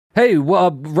Hey,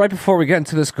 well, right before we get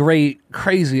into this great,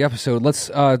 crazy episode, let's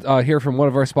hear from one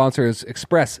of our sponsors,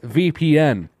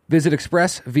 ExpressVPN. Visit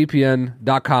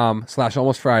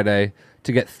expressvpn.com/almostfriday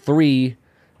to get 3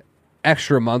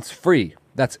 extra months free.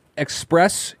 That's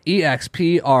Express,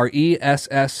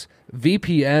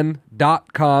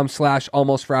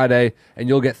 EXPRESSVPN.com/almostfriday, and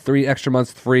you'll get 3 extra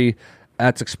months free.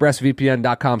 That's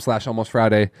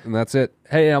expressvpn.com/almostfriday, and that's it.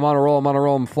 Hey, I'm on a roll,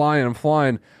 I'm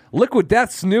flying. Liquid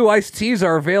Death's new iced teas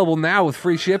are available now with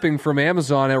free shipping from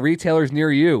Amazon at retailers near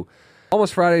you.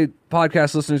 Almost Friday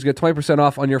podcast listeners get 20%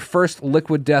 off on your first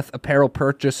Liquid Death apparel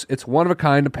purchase. It's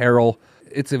one-of-a-kind apparel.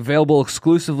 It's available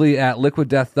exclusively at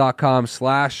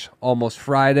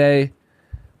liquiddeath.com/almostfriday.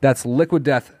 That's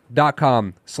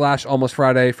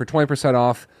liquiddeath.com/almostfriday for 20%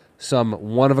 off some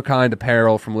one-of-a-kind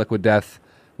apparel from Liquid Death.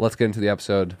 Let's get into the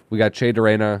episode. We got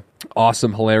Durena,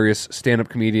 awesome, hilarious stand-up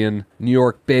comedian, New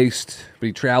York-based, but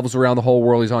he travels around the whole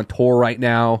world. He's on tour right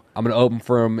now. I'm going to open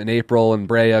for him in April in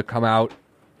Brea. Come out.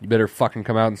 You better fucking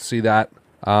come out and see that.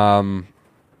 I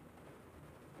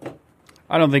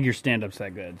don't think your stand-up's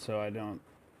that good, so I don't.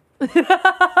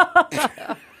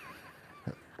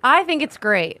 I think it's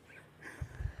great.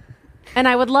 And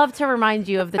I would love to remind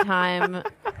you of the time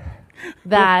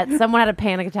that someone had a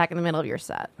panic attack in the middle of your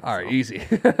set. All right, easy.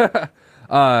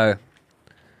 But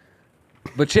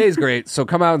Che's great, so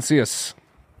come out and see us.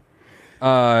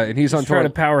 And he's on tour. Try to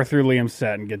power through Liam's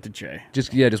set and get to Che.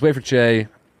 Just wait for Che.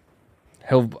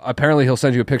 He'll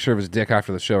send you a picture of his dick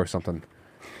after the show or something.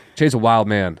 Che's a wild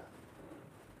man.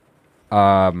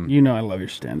 You know I love your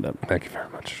stand-up. Thank you very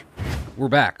much. We're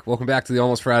back. Welcome back to the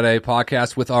Almost Friday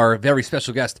podcast with our very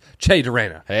special guest, Che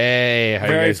Durena. Hey, how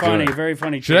you guys doing? Very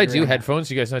funny. Should I do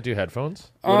headphones? You guys not do headphones?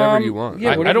 Whatever you want.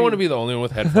 Yeah, I don't want to be the only one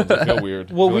with headphones. I feel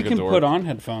weird. Well, I feel we like a can dork. put on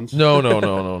headphones.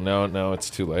 No, it's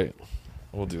too late.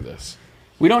 We'll do this.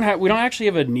 We don't actually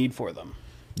have a need for them.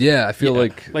 Yeah, I feel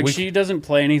like She doesn't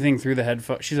play anything through the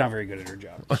headphones. She's not very good at her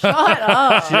job. Shut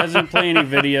up. She doesn't play any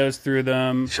videos through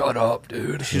them. shut up,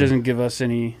 dude. She doesn't give us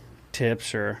any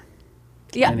tips or...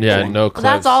 Yeah. Yeah, no Well, clips.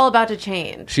 that's all about to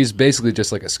change. She's basically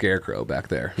just like a scarecrow back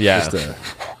there. Yeah.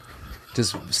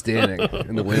 Just standing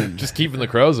in the wind. Just keeping the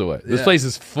crows away. This Yeah. place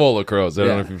is full of crows. I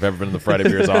don't know if you've ever been to the Friday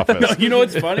Beers office. You know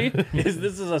what's funny? Is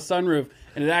this is a sunroof,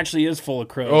 and it actually is full of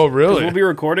crows. Oh, really? 'Cause we'll be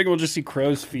recording, we'll just see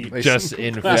crows' feet. Just slap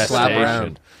infestation.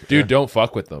 around. Dude, don't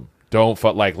fuck with them. Don't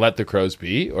let the crows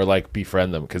be or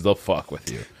befriend them because they'll fuck with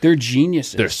you. They're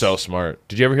geniuses. They're so smart.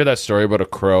 Did you ever hear that story about a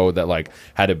crow that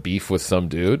had a beef with some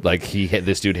dude?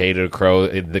 This dude hated a crow,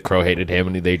 the crow hated him,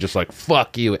 and they just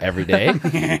fuck you every day.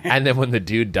 And then when the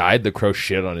dude died, the crow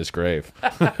shit on his grave.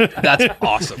 That's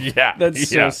awesome. Yeah, That's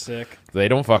so sick. They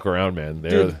don't fuck around, man.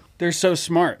 They're so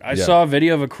smart. I saw a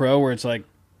video of a crow where it's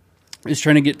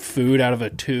trying to get food out of a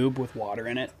tube with water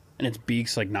in it, and its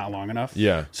beak's not long enough.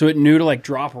 Yeah. So it knew to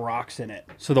drop rocks in it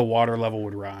so the water level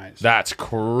would rise. That's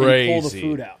crazy. And pull the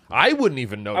food out. I wouldn't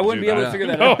even know. I wouldn't be able to figure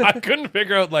that No, out. I couldn't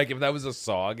figure out if that was a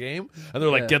Saw game and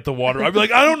they're get the water. I'd be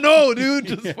I don't know, dude.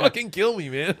 Just fucking kill me,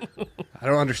 man. I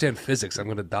don't understand physics. I'm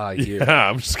gonna die here.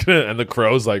 Yeah, I'm just gonna. And the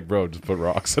crow's bro, just put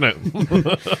rocks in it.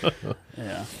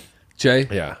 Yeah. Che,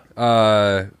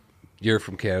 Yeah. You're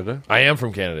from Canada. I am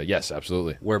from Canada. Yes,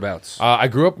 absolutely. Whereabouts? I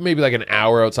grew up maybe an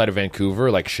hour outside of Vancouver,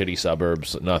 shitty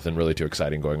suburbs. Nothing really too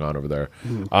exciting going on over there.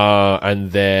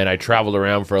 And then I traveled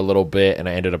around for a little bit, and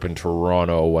I ended up in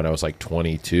Toronto when I was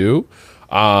 22.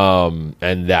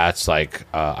 And that's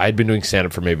I'd been doing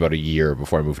stand-up for maybe about a year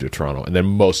before I moved to Toronto, and then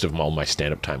most of all my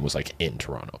stand-up time was in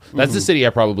Toronto. That's the city I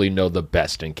probably know the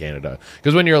best in Canada,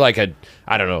 because when you're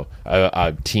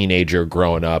a teenager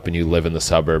growing up and you live in the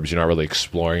suburbs, you're not really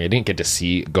exploring. I didn't get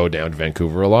to go down to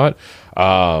Vancouver a lot.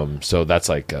 So that's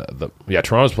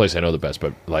Toronto's the place I know the best,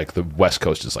 but the West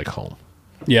Coast is home.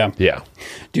 Yeah. Yeah.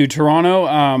 Dude,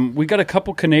 Toronto, we got a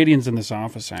couple Canadians in this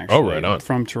office, actually. Oh, right on.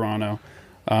 From Toronto.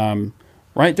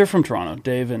 Right, they're from Toronto,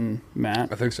 Dave and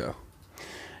Matt. I think so.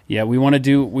 Yeah, we want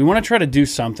to try to do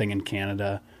something in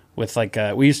Canada with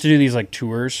we used to do these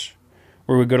tours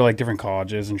where we go to different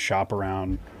colleges and shop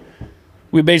around.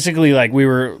 We basically we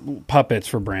were puppets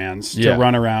for brands to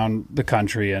run around the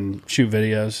country and shoot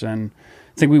videos, and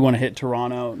I think we want to hit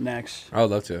Toronto next. I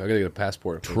would love to. I gotta get a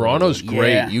passport. Toronto's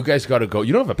great. Yeah. You guys got to go.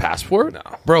 You don't have a passport? No.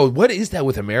 Bro, what is that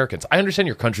with Americans? I understand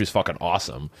your country's fucking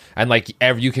awesome. And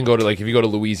you can go to if you go to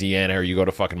Louisiana or you go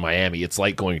to fucking Miami, it's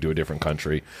like going to a different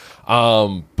country.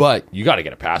 But you got to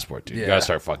get a passport, dude. You got to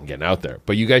start fucking getting out there.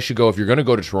 But you guys should go. If you're going to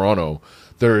go to Toronto,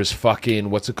 there's fucking,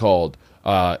 what's it called?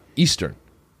 Eastern.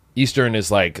 Eastern is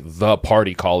like the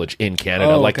party college in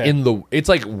Canada. Oh, Like okay. it's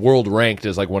like world ranked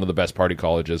as like one of the best party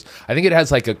colleges. I think it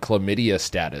has like a chlamydia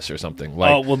status or something.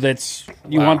 Like, Oh well, that's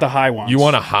you want the high ones. you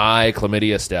want a high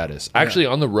chlamydia status. Actually,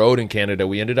 on the road in Canada,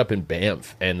 we ended up in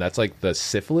Banff, and that's like the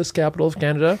syphilis capital of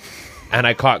Canada. And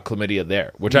I caught chlamydia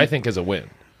there, which I think is a win.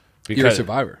 You're a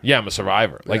survivor. Yeah, I'm a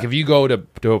survivor. Like, if you go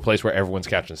to a place where everyone's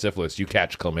catching syphilis, you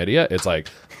catch chlamydia, it's like,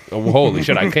 oh, holy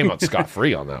shit, I came out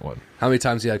scot-free on that one. How many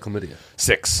times you had chlamydia?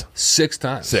 6. 6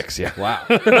 times. 6, yeah. Wow.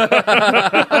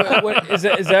 What, is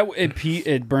that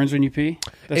it burns when you pee?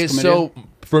 That's chlamydia? So,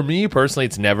 for me personally,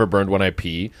 it's never burned when I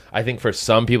pee. I think for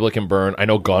some people it can burn. I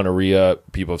know gonorrhea,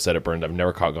 people have said it burned. I've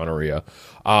never caught gonorrhea.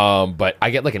 But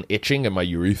I get like an itching in my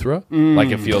urethra. Like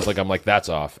it feels like I'm like, that's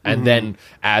off. And then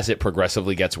as it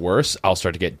progressively gets worse, I'll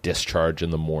start to get discharge in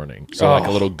the morning. So like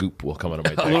a little goop will come out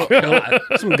of my dick.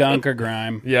 Some gunk or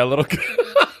grime. Yeah, a little.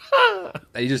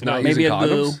 Are you just not Maybe using a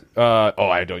glue. condoms?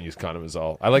 I don't use condoms at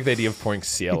all. I like the idea of pouring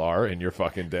CLR in your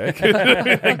fucking dick. Get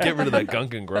rid of that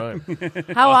gunk and grime.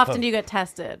 How often do you get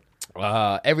tested?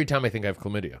 Every time I think I have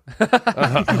chlamydia.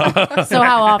 So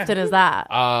how often is that?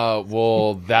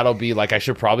 Well, that'll be like I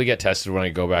should probably get tested when I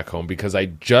go back home because I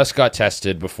just got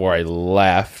tested before I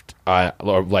left, or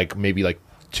like maybe like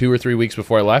 2 or 3 weeks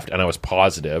before I left, and I was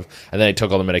positive. And then I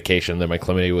took all the medication, then my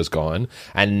chlamydia was gone.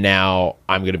 And now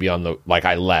I'm going to be I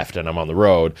left and I'm on the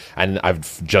road, and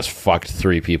I've just fucked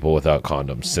 3 people without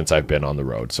condoms since I've been on the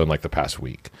road. So in like the past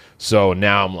week. So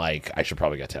now I'm like, I should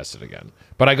probably get tested again.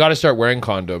 But I got to start wearing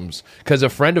condoms because a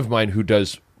friend of mine who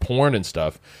does porn and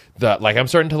stuff, I'm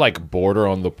starting to like border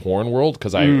on the porn world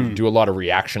because I do a lot of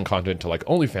reaction content to like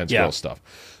OnlyFans girl stuff.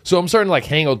 So I'm starting to like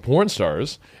hang out with porn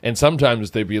stars, and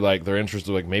sometimes they'd be like, they're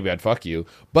interested, like maybe I'd fuck you,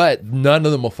 but none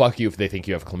of them will fuck you if they think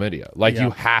you have chlamydia. Like you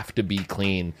have to be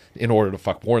clean in order to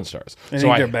fuck porn stars. I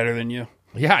think they're better than you.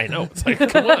 Yeah, I know. It's like,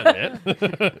 come on, man.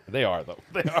 They are though.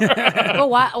 They are. But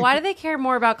why do they care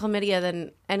more about chlamydia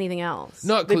than anything else?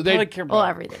 No, They probably care about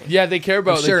everything. Yeah, they care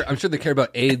about. I'm sure they care about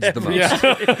AIDS the most.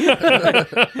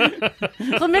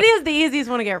 Chlamydia is the easiest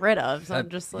one to get rid of. So I'm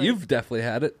just like, You've definitely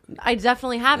had it. I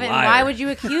definitely haven't. Liar. Why would you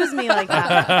accuse me like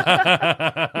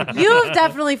that? You've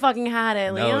definitely fucking had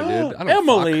it, No, Liam. dude. I don't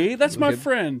Emily, fuck. that's my Kid.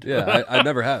 friend. Yeah, I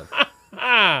never have.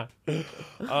 Why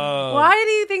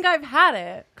do you think I've had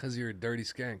it? Because you're a dirty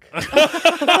skank.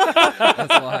 That's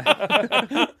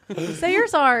why. Say you're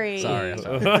sorry. Sorry.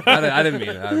 I didn't mean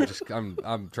it.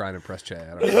 I'm trying to impress Che.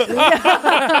 I don't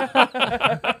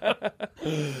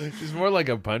know. She's more like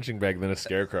a punching bag than a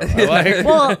scarecrow. I like.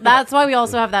 Well, that's why we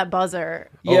also have that buzzer.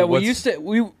 Yeah, what's-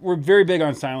 we were very big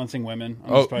on silencing women.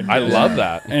 On this podcast. I love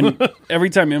that. And every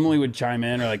time Emily would chime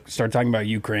in or like start talking about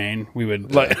Ukraine, we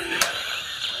would Like,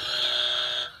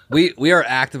 We are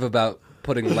active about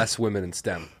putting less women in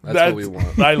STEM. That's what we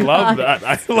want. I love that.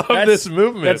 I love this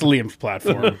movement. That's Liam's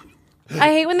platform. I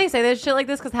hate when they say this shit like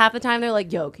this because half the time they're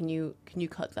like, "Yo, can you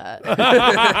cut that?"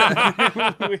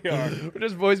 We are. We're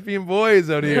just boys being boys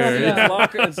out here.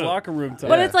 It's locker room time.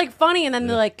 But it's like funny, and then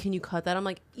they're like, "Can you cut that?" I'm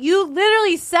like, "You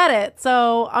literally said it,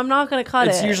 so I'm not gonna cut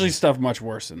it." It's usually stuff much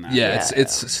worse than that. Yeah,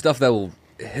 it's stuff that will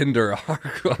hinder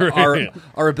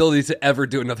our ability to ever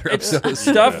do another episode.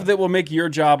 Stuff that will make your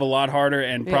job a lot harder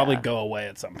and probably go away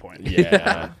at some point.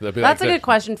 Yeah. That's a good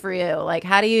question for you. Like,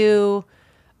 how do you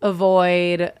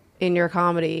avoid in your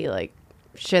comedy like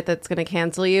shit that's gonna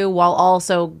cancel you while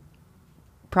also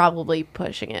probably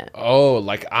pushing it? Oh,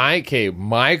 like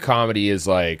my comedy is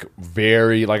like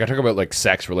very like I talk about like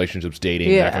sex, relationships,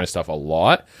 dating, that kind of stuff a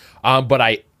lot. But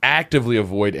I actively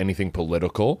avoid anything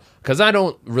political because I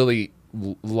don't really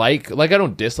like I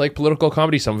don't dislike political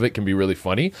comedy. Some of it can be really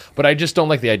funny, but I just don't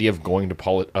like the idea of going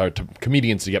to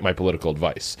comedians to get my political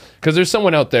advice because there's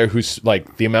someone out there who's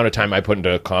like the amount of time I put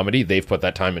into comedy, they've put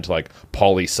that time into like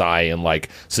poli-sci and like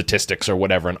statistics or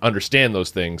whatever and understand those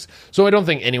things. So I don't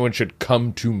think anyone should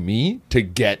come to me to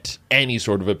get any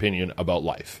sort of opinion about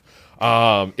life.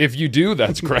 If you do,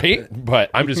 that's great,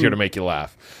 but I'm just here to make you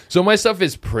laugh. So my stuff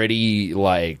is pretty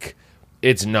like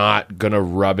it's not gonna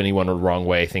rub anyone the wrong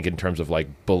way, I think, in terms of like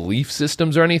belief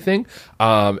systems or anything.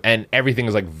 And everything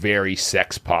is like very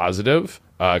sex positive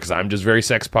because I'm just very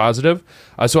sex positive.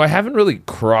 So I haven't really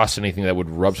crossed anything that would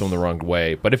rub someone the wrong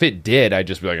way. But if it did, I'd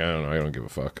just be like, I don't know, I don't give a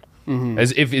fuck.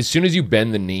 As soon as you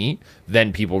bend the knee,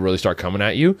 then people really start coming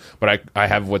at you. But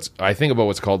I think about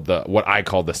what I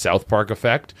call the South Park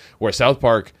effect, where South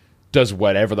Park does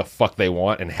whatever the fuck they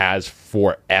want and has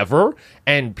forever,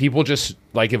 and people just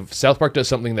like if South Park does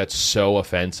something that's so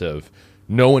offensive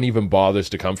no one even bothers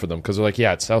to come for them because they're like,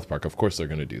 yeah, it's South Park. Of course they're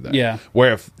going to do that. Yeah.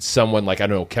 Where if someone like, I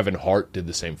don't know, Kevin Hart did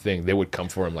the same thing, they would come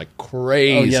for him like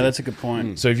crazy. Oh, yeah, that's a good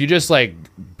point. So if you just like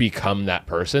become that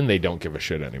person, they don't give a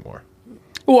shit anymore.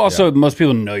 Well, also, most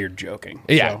people know you're joking.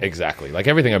 Yeah, so. exactly. Like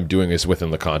everything I'm doing is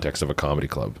within the context of a comedy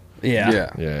club.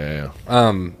 Yeah. Yeah.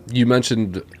 You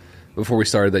mentioned before we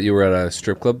started that you were at a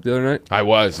strip club the other night. I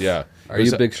was, yeah. Are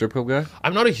you a big strip club guy?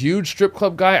 I'm not a huge strip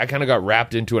club guy. I kind of got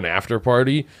wrapped into an after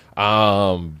party,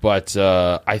 but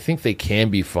I think they can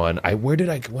be fun. I went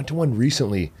to one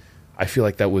recently. I feel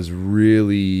like that was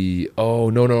really.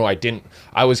 Oh no, I didn't.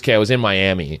 I was in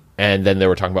Miami, and then they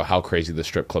were talking about how crazy the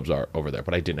strip clubs are over there.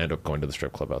 But I didn't end up going to the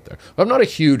strip club out there. But I'm not a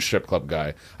huge strip club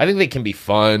guy. I think they can be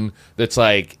fun. That's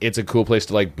like it's a cool place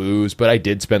to like booze. But I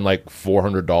did spend like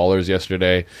 $400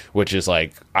 yesterday, which is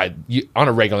like on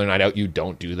a regular night out you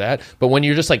don't do that. But when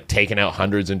you're just like taking out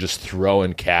hundreds and just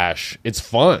throwing cash, it's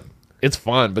fun. It's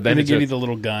fun, but then They it's give you just, the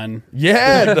little gun.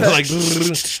 yeah, like.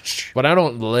 But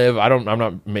I'm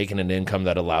not making an income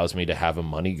that allows me to have a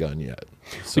money gun yet.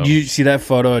 So. Did you see that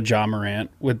photo of John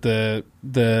Morant with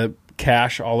the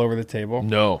cash all over the table?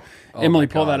 No. Emily,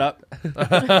 pull that up.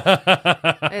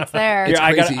 It's there. Here,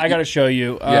 I crazy. got to show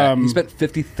you. Yeah, he spent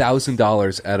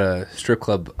 $50,000 at a strip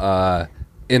club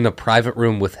in a private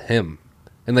room with him,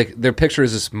 and like their picture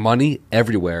is just money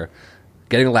everywhere,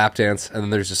 getting a lap dance, and then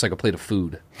there's just like a plate of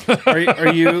food.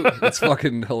 Are you? It's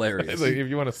fucking hilarious. Like, if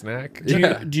you want a snack.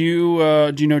 Do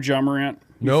you know John Morant?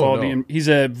 You No, follow no. he's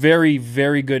a very,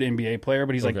 very good NBA player,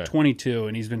 but he's Okay. like 22,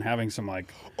 and he's been having some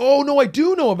like. Oh no, I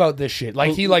do know about this shit.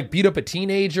 Like he like beat up a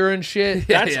teenager and shit.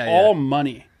 That's yeah. all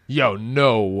money. Yo,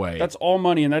 no way. That's all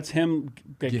money, and that's him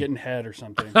getting head or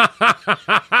something.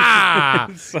 yeah,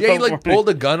 he like pulled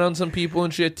a gun on some people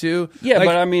and shit too. Yeah, Like,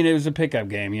 but I mean, it was a pickup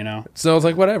game, you know. so it's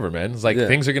like whatever, man. It's like Yeah.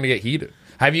 things are gonna get heated.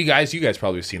 Have you guys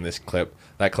probably have seen this clip?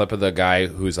 That clip of the guy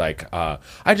who's like, I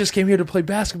just came here to play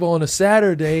basketball on a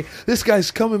Saturday. This guy's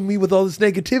coming to me with all this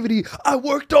negativity. I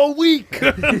worked all week.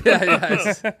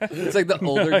 It's like the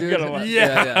older dude. gotta watch.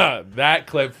 Yeah, that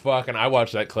clip fucking. I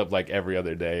watch that clip like every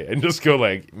other day and just go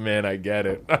like, man, I get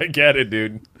it,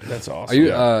 dude. That's Are awesome.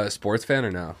 you a sports fan or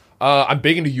no? I'm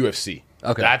big into UFC.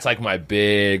 Okay. That's like my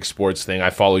big sports thing. I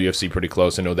follow UFC pretty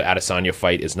close. I know the Adesanya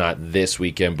fight is not this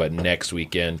weekend, but next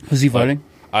weekend. Who's he fighting?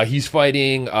 He's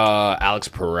fighting Alex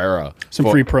Pereira. Some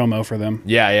free promo for them.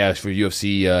 Yeah, for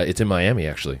UFC. It's in Miami,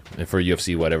 actually. And for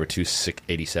UFC, whatever,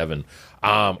 287.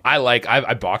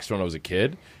 I boxed when I was a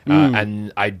kid.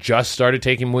 And I just started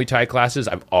taking Muay Thai classes.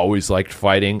 I've always liked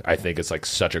fighting. I think it's like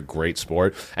such a great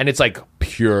sport, and it's like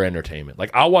pure entertainment.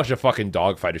 Like I'll watch a fucking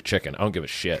dog fight a chicken. I don't give a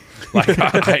shit. Like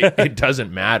it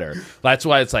doesn't matter. That's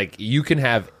why it's like you can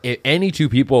have any two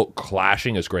people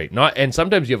clashing is great. And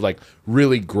sometimes you have like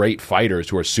really great fighters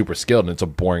who are super skilled, and it's a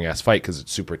boring ass fight because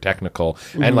it's super technical.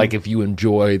 And like if you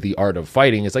enjoy the art of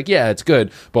fighting, it's like yeah, it's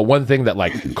good. But one thing that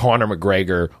like Conor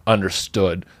McGregor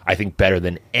understood, I think better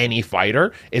than any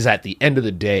fighter, is at the end of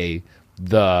the day,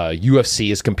 the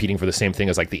UFC is competing for the same thing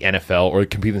as like the NFL, or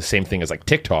competing the same thing as like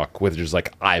TikTok, which is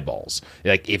like eyeballs.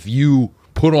 Like if you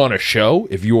put on a show,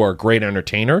 if you are a great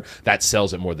entertainer, that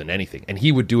sells it more than anything. And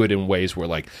he would do it in ways where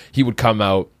like he would come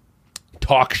out,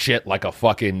 talk shit like a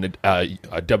fucking a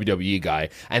WWE guy,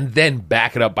 and then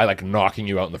back it up by like knocking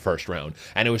you out in the first round.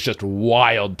 And it was just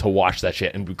wild to watch that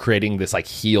shit, and creating this like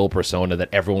heel persona that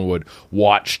everyone would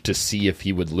watch to see if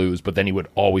he would lose, but then he would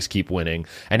always keep winning.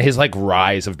 And his like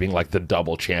rise of being like the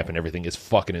double champ and everything is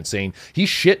fucking insane. He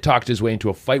shit talked his way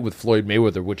into a fight with Floyd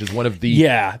Mayweather, which is one of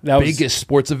the biggest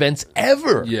sports events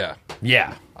ever.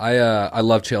 Yeah. I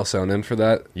love Chael Sonnen for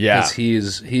that. Yeah.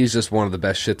 because he's just one of the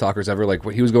best shit talkers ever. Like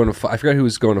when he was going to, I forgot who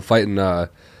was going to fight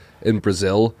in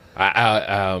Brazil.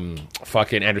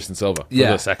 Fucking Anderson Silva for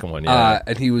the second one.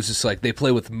 And he was just like, they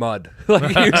play with mud.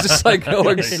 Like he was just like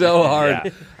going so hard.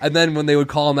 Yeah. And then when they would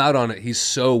call him out on it, he's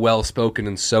so well spoken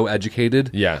and so educated.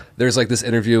 Yeah. There's like this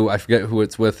interview, I forget who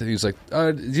it's with. He's like,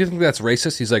 do you think that's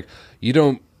racist? He's like,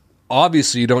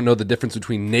 obviously you don't know the difference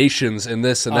between nations and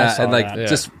this and that, and like that.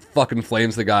 just fucking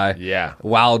flames the guy. Yeah.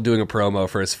 while doing a promo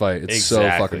for his fight. It's so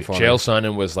fucking funny. Chael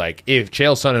Sonnen was like, if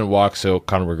Chael Sonnen walked so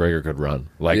Conor McGregor could run.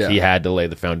 Like he had to lay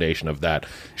the foundation of that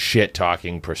shit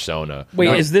talking persona.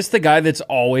 Wait, is this the guy that's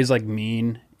always like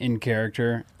mean in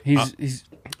character? He's Chael is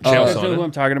that Sonnen? who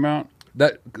I'm talking about?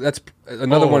 That's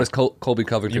another one is Colby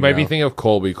Covington. You might be now. thinking of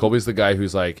Colby. Colby's the guy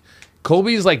who's like,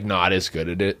 Colby's like not as good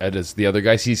at it as the other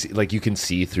guys. He's like, you can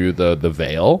see through the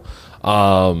veil,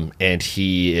 and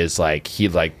he's like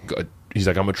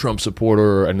I'm a Trump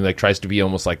supporter, and like tries to be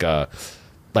almost like a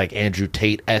Andrew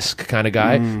Tate-esque kind of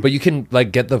guy. But you can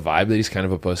like get the vibe that he's kind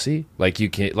of a pussy. Like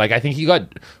you can, like I think he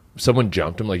got someone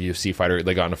jumped him, like a UFC fighter.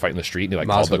 They got in a fight in the street, and he like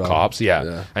called the Masvidal. cops. Yeah.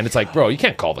 Yeah. And it's like, bro, you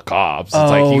can't call the cops. It's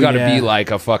like you got to be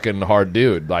like a fucking hard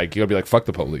dude. Like you got to be like, fuck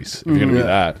the police if you're gonna be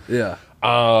that. Yeah.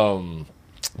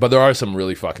 But there are some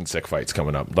really fucking sick fights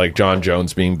coming up. Like John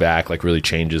Jones being back, like really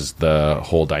changes the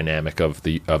whole dynamic of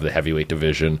the heavyweight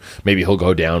division. Maybe he'll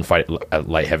go down, fight at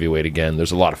light heavyweight again.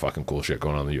 There's a lot of fucking cool shit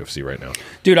going on in the UFC right now.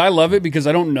 Dude, I love it because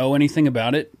I don't know anything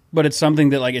about it, but it's something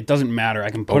that like it doesn't matter. I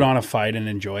can put on a fight and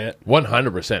enjoy it.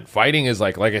 100%. Fighting is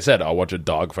like I said, I'll watch a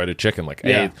dog fight a chicken. Like,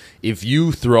 Yeah. hey, if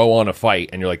you throw on a fight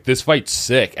and you're like, this fight's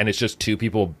sick, and it's just two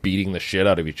people beating the shit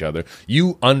out of each other,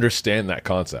 you understand that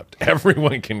concept.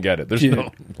 Everyone can get it. There's Dude.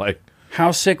 no like.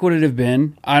 How sick would it have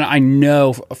been? I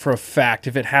know for a fact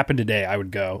if it happened today, I would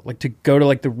go. Like to go to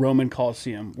like the Roman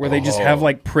Coliseum where they just have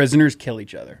like prisoners kill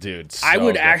each other. Dude, I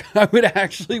would good. I would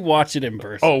actually watch it in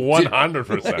person. Oh,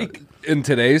 100%. In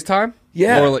today's time?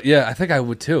 Yeah. Or, like, yeah, I think I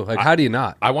would too. Like, how do you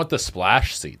not? I want the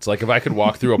splash seats. Like, if I could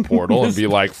walk through a portal and be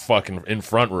like fucking in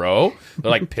front row,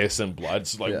 they're like piss and blood.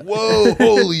 It's like, whoa,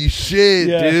 holy shit,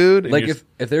 Yeah. dude. And Like, you're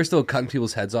if they're still cutting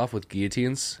people's heads off with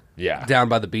guillotines Yeah. down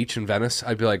by the beach in Venice,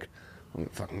 I'd be like, I'm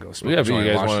gonna fucking go smoke yeah, a but joint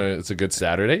you and guys watch want to, it's a good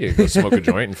Saturday. You go smoke a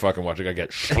joint and fucking watch a guy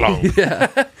get schlong.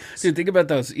 Dude, think about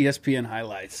those ESPN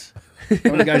highlights.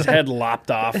 When the guy's head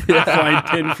lopped off, flying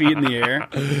 10 feet in the air.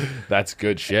 That's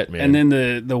good shit, man. And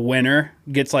then the winner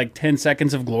gets like 10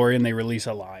 seconds of glory and they release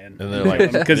a lion. And they're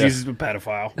like, Because yeah. he's a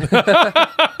pedophile.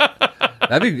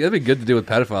 That'd be good to do with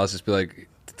pedophiles. Just be like,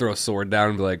 throw a sword down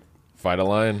and be like, Fight a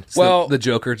lion. Well- the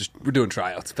Joker. Just we're doing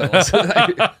tryouts, fellas.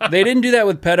 They didn't do that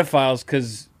with pedophiles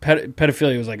because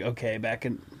pedophilia was like, okay, back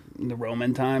in the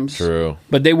Roman times. True.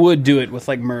 But they would do it with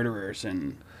like murderers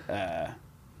and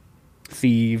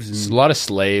thieves. It's a And lot of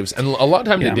slaves, and a lot of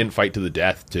times Yeah. they didn't fight to the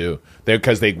death too.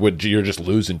 Because you're just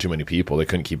losing too many people. They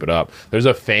couldn't keep it up. There's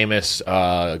a famous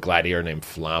gladiator named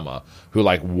Flamma who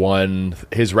like won.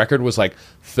 His record was like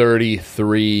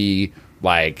 33,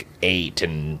 like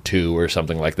 8-2 or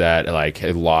something like that. Like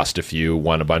he lost a few,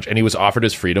 won a bunch, and he was offered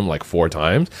his freedom like 4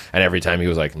 times, and every time he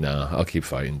was like, "Nah, I'll keep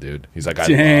fighting, dude." He's like, "I love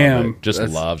Damn. it. Just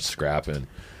That's- love scrapping."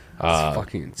 It's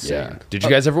fucking insane. Yeah. Did you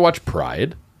guys ever watch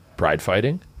Pride? Pride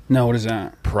fighting? no, what is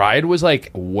that? Pride was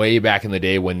like way back in the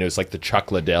day when it was like the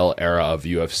Chuck Liddell era of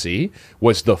UFC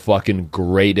was the fucking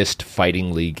greatest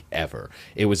fighting league ever.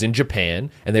 It was in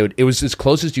Japan, and it was as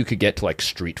close as you could get to like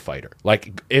Street Fighter.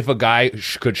 Like if a guy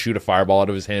could shoot a fireball out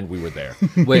of his hand, we were there.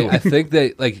 Wait, I think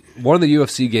they like one of the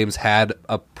UFC games had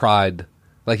a Pride.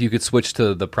 Like you could switch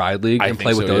to the Pride League I and think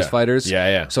play with so, those yeah. fighters. Yeah,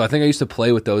 yeah. So I think I used to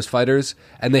play with those fighters,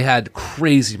 and they had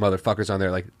crazy motherfuckers on there.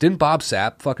 Like, didn't Bob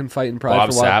Sapp fucking fight in Pride Bob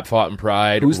for a while? Sapp fought in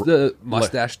Pride. Who's the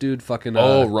mustache dude? Fucking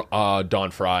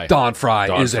Don Fry. Don Fry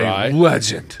Don is Fry. a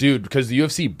legend. Dude, because the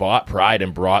UFC bought Pride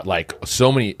and brought like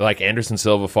so many, like Anderson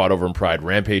Silva fought over in Pride,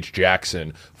 Rampage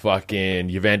Jackson, fucking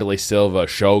Evanderlei Silva,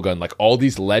 Shogun, like all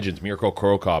these legends, Mirko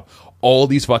Krokop, all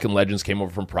these fucking legends came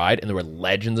over from Pride, and there were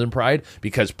legends in Pride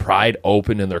because Pride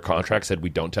opened in their contract said we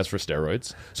don't test for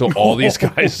steroids. So all these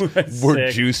guys were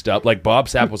sick. juiced up. Like Bob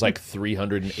Sapp was like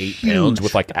 308 pounds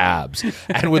with like abs,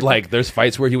 and would like there's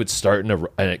fights where he would start in a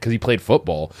because he played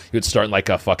football, he would start in like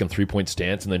a fucking 3-point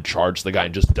stance and then charge the guy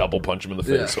and just double punch him in the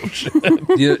face. Yeah. Oh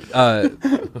shit.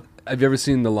 Have you ever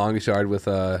seen The Longest Yard with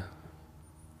A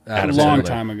Adam long Sandler.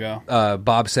 time ago.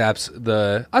 Bob Sapp's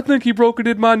I think he broke it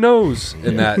in my nose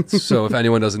in that. So if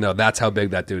anyone doesn't know, that's how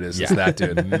big that dude is. It's that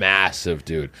dude. Massive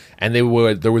dude. And there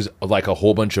was like a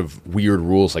whole bunch of weird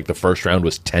rules. Like the first round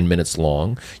was 10 minutes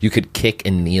long. You could kick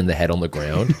and knee in the head on the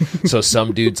ground. So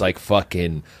some dudes like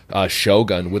fucking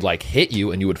Shogun would like hit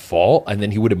you and you would fall, and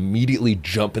then he would immediately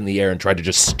jump in the air and try to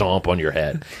just stomp on your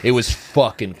head. It was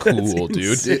fucking cool,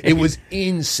 dude. It was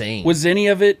insane. Was any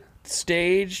of it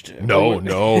staged? No,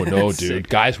 dude. Sick.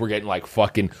 Guys were getting like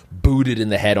fucking booted in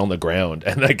the head on the ground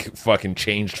and like fucking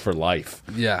changed for life.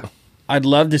 Yeah. I'd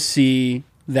love to see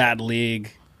that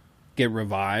league get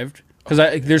revived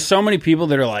because there's so many people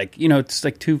that are like, it's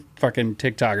like 2 fucking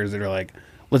TikTokers that are like,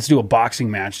 let's do a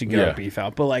boxing match to get Yeah. our beef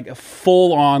out, but like a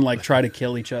full on like try to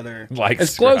kill each other, Like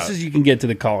as straight close up. as you can get to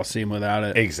the Coliseum without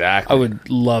it. Exactly. I would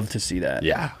love to see that.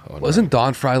 Yeah. Oh, no. Wasn't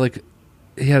Don Fry like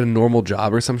he had a normal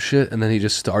job or some shit, and then he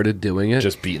just started doing it?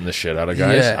 Just beating the shit out of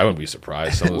guys. Yeah. I wouldn't be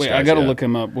surprised. Some of those Wait, guys, I gotta yeah. look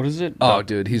him up. What is it? oh,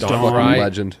 dude, he's a Don fucking Fry,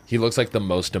 legend. He looks like the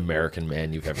most American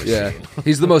man you've ever Yeah, seen.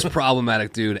 he's the most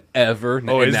problematic dude ever.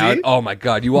 Oh, And is now, he? oh my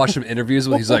god, you watch some interviews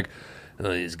with he's like,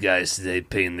 Oh, these guys today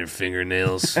painting their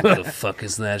fingernails. What the fuck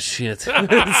is that shit?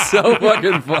 It's so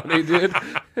fucking funny, dude.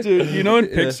 Dude, you know in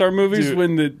Pixar movies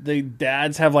when the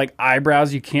dads have like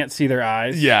eyebrows, you can't see their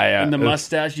eyes. Yeah, yeah. And the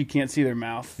mustache, you can't see their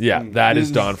mouth. Yeah, And that is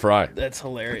Don Fry. That's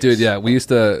hilarious. Dude, yeah, me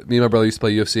and my brother used to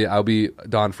play UFC. I'll be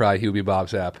Don Fry, he would be Bob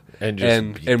Sapp. And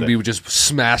just beat and them. we would just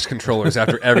smash controllers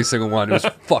after every single one. It was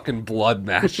fucking blood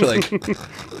match. Like,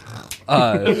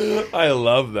 I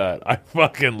love that. I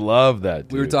fucking love that,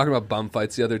 dude. we were talking about bum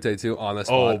fights the other day too on this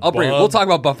Oh, pod. We'll talk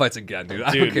about bum fights again, dude.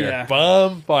 I don't Dude, care. yeah.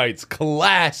 bum fights,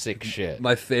 classic shit.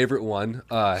 My favorite one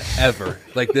ever.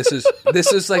 Like this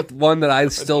is like one that I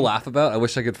still laugh about. I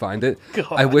wish I could find it.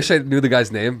 I wish I knew the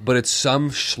guy's name, but it's some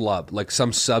schlub, like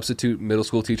some substitute middle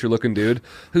school teacher looking dude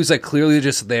who's like clearly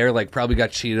just there, like probably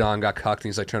got cheated on, got cucked, and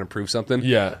he's like trying to prove something.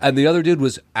 Yeah. And the other dude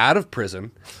was out of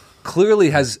prison,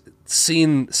 clearly has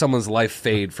seen someone's life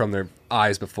fade from their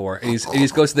eyes before, and he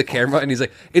goes to the camera and he's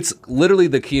like, it's literally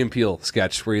the Key and Peele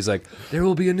sketch where he's like, there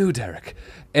will be a new Derek,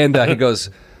 and he goes,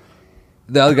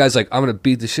 the other guy's like, I'm gonna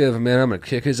beat the shit out of him, man, I'm gonna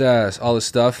kick his ass, all this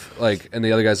stuff, like, and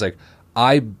the other guy's like,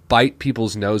 I bite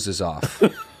people's noses off.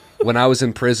 When I was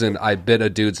in prison, I bit a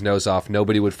dude's nose off.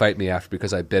 Nobody would fight me after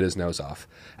because I bit his nose off.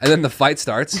 And then the fight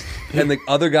starts, and the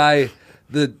other guy,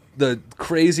 the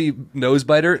crazy nose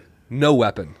biter, no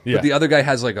weapon. Yeah. But the other guy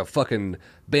has like a fucking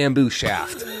bamboo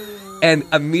shaft. And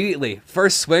immediately,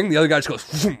 first swing, the other guy just goes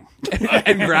vroom,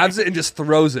 and grabs it and just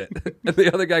throws it. And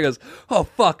the other guy goes, oh,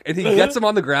 fuck. And he gets him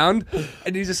on the ground,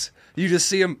 and you just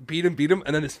see him beat him,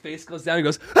 and then his face goes down. He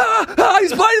goes,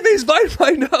 he's biting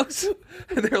my nose.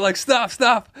 And they're like, stop.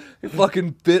 He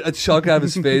fucking bit a chunk out of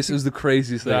his face. It was the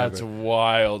craziest thing That's ever.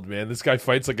 wild, man. This guy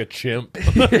fights like a chimp.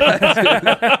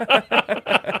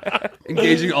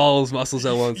 Engaging all his muscles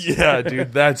at once. Yeah,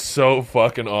 dude, that's so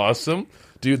fucking awesome.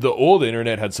 Dude, the old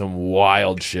internet had some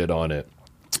wild shit on it.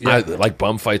 Yeah. Like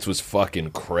bum fights was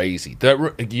fucking crazy.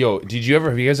 Have you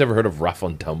guys ever heard of rough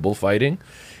and tumble fighting?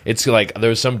 It's like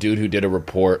there was some dude who did a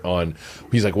report on,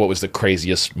 he's like, what was the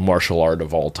craziest martial art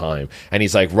of all time? And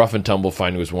he's like, rough and tumble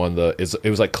fighting was one of it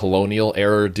was like colonial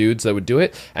era dudes that would do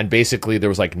it. And basically there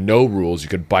was like no rules. You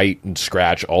could bite and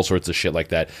scratch, all sorts of shit like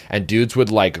that. And dudes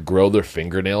would like grow their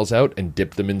fingernails out and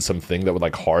dip them in something that would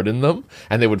like harden them.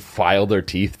 And they would file their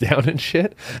teeth down and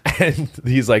shit. And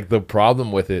he's like, the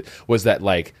problem with it was that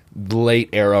like late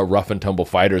era rough and tumble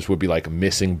fighters would be like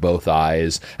missing both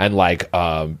eyes and like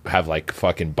have like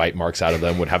fucking bite marks out of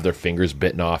them, would have their fingers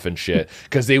bitten off and shit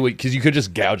because you could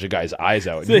just gouge a guy's eyes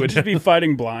out. They'd just be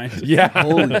fighting blind. Yeah,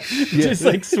 Holy shit. Just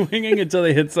like swinging until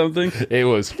they hit something. it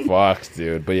was fucked,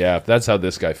 dude. But yeah, that's how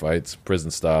this guy fights,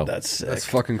 prison style. That's sick. That's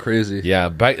fucking crazy. Yeah,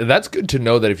 that's good to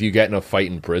know that if you get in a fight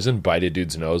in prison, bite a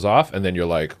dude's nose off, and then you're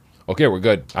like, okay, we're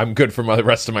good. I'm good for the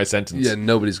rest of my sentence. Yeah,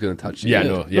 nobody's going to touch you. Yeah,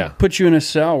 no, yeah. Put you in a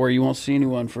cell where you won't see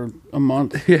anyone for a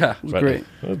month. Yeah. It was great.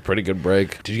 A pretty good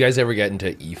break. Did you guys ever get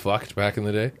into e-fucked back in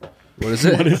the day? What is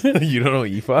it? You don't know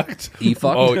e-fucked?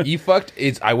 E-fucked? Oh, e-fucked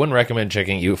is, I wouldn't recommend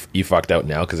checking e-fucked out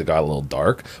now because it got a little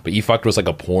dark, but e-fucked was like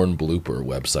a porn blooper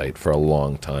website for a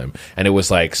long time, and it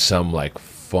was like some like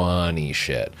funny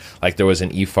shit. Like there was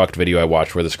an e-fucked video I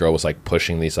watched where this girl was like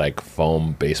pushing these like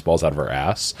foam baseballs out of her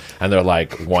ass, and they're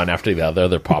like one after the other,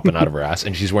 they're popping out of her ass,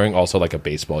 and she's wearing also like a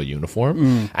baseball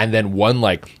uniform, and then one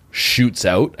like shoots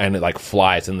out and it like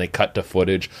flies, and they cut to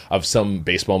footage of some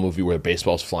baseball movie where the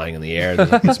baseball's flying in the air, and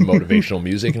there's like this motivational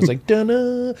music, and it's like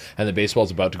da-na, and the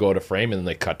baseball's about to go out of frame, and then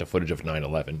they cut to footage of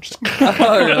 9/11. Just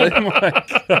Oh, really? Oh my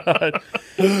god!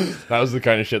 that was the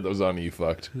kind of shit that was on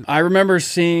e-fucked. I remember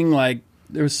seeing like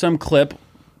there was some clip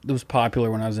that was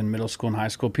popular when I was in middle school and high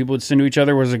school. People would send to each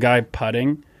other was a guy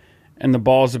putting, and the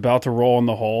ball is about to roll in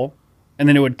the hole, and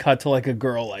then it would cut to like a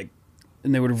girl like,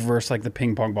 and they would reverse like the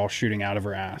ping pong ball shooting out of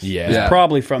her ass. Yeah. It was Yeah.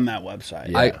 probably from that website.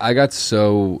 Yeah. I got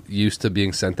so used to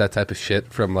being sent that type of shit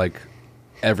from like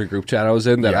every group chat I was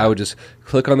in that I would just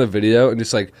click on the video and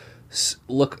just like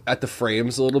look at the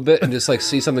frames a little bit and just like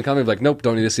see something coming, like, nope,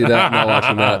 don't need to see that. I'm not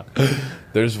watching that.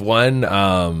 There's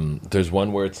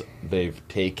one where they've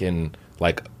taken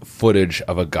like footage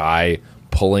of a guy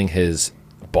pulling his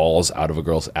balls out of a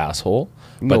girl's asshole,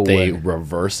 but No they way.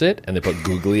 reverse it and they put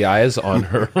googly eyes on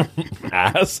her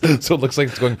ass, so it looks like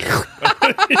it's going.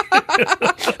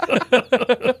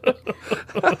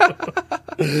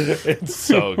 It's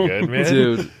so good, man,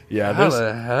 Dude. Yeah, How there's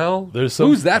the hell? there's some-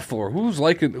 Who's that for? Who's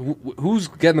who's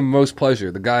getting the most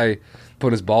pleasure? The guy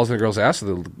putting his balls in a girl's ass, or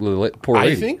the poor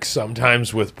lady? I think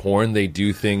sometimes with porn they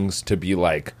do things to be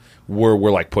like we're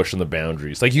like pushing the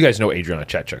boundaries. Like you guys know Adriana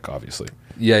Chechik, obviously.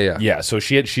 Yeah. Yeah, so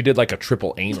she did like a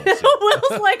triple anal. scene.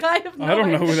 Will's like, I have no I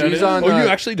don't know who idea. that She's is. on. Oh, you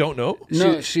actually don't know?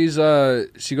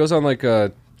 She goes on like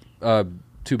a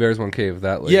Two Bears, One Cave.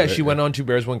 That Yeah, she went on Two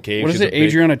Bears, One Cave. What is She's it? a big-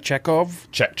 Adriana Chekhov?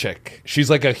 Check. She's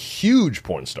like a huge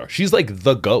porn star. She's like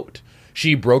the GOAT.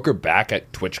 She broke her back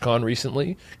at TwitchCon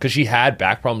recently because she had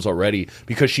back problems already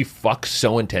because she fucks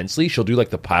so intensely. She'll do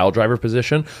like the pile driver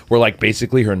position where like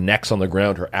basically her neck's on the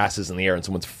ground, her ass is in the air, and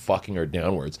someone's fucking her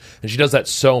downwards. And she does that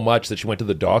so much that she went to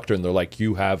the doctor and they're like,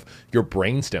 you have your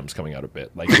brain stems coming out a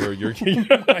bit. Like your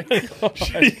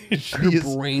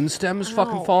brain stem is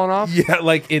fucking falling off. yeah,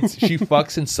 like she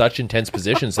fucks in such intense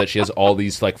positions that she has all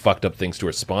these like fucked up things to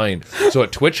her spine. So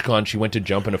at TwitchCon, she went to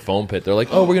jump in a foam pit. They're like,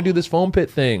 oh, we're gonna do this foam pit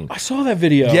thing. I saw that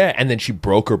video. Yeah, and then she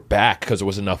broke her back because there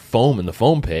was enough foam in the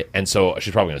foam pit, and so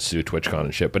she's probably gonna sue TwitchCon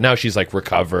and shit. But now she's like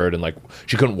recovered and like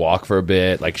she couldn't walk for a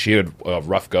bit. Like she had a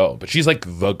rough go, but she's like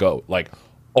the GOAT, like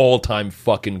all time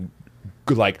fucking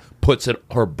like puts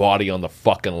her body on the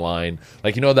fucking line.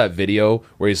 Like you know that video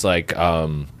where he's like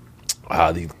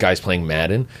the guy's playing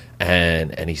Madden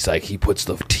and he's like he puts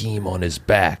the team on his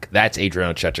back. That's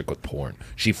Adriana Chechik with porn.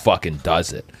 She fucking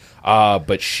does it.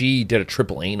 But she did a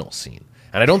triple anal scene.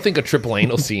 And I don't think a triple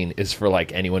anal scene is for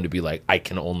like anyone to be like, I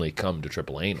can only come to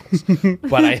triple anals.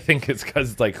 But I think it's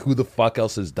because like who the fuck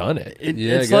else has done it?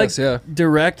 It's I guess, like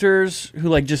directors who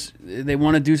like just they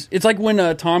want to do. It's like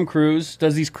when Tom Cruise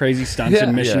does these crazy stunts Yeah.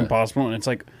 in Mission Yeah. Impossible, and it's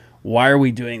like, why are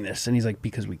we doing this? And he's like,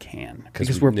 because we can.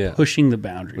 Because we're yeah. pushing the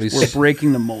boundaries. He's- We're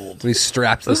breaking the mold. When he's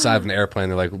strapped to the side of an airplane,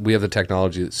 they're like, we have the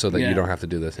technology so that Yeah. you don't have to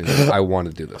do this. And he's like, I want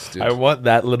to do this, dude. I want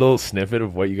that little snippet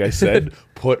of what you guys said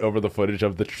put over the footage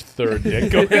of the third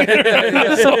dick going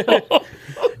in.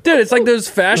 Dude, it's like those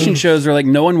fashion shows where like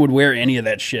no one would wear any of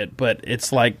that shit, but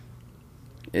it's like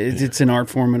it's an art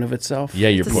form in of itself. Yeah,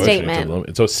 you're It's a pushing it to statement. the limit.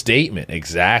 It's a statement,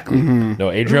 exactly.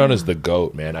 No, Adriana's the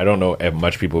GOAT, man. I don't know if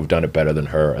much people have done it better than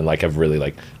her and like have really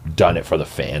like done it for the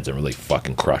fans and really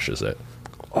fucking crushes it.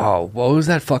 Oh, what was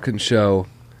that fucking show?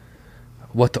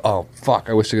 What the? Oh, fuck.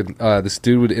 I wish I could. This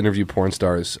dude would interview porn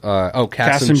stars.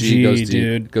 Kasim G goes deep.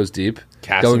 dude. Goes deep.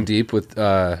 Kasim. Going deep with,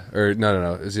 or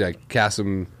no. It's like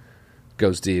Kasim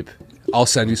goes deep. I'll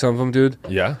send you some of them, dude.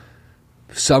 Yeah.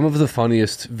 Some of the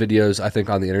funniest videos I think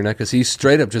on the internet because he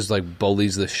straight up just like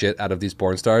bullies the shit out of these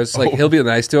porn stars. Like he'll be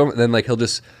nice to him, and then like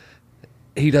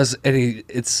he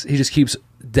just keeps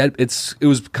dead. It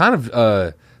was kind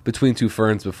of Between Two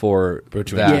Ferns before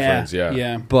Between that, Two Ferns, yeah.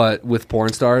 yeah. but with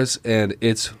porn stars, and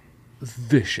it's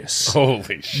vicious.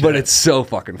 Holy shit. But it's so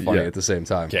fucking funny Yeah. at the same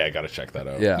time. Okay, I gotta check that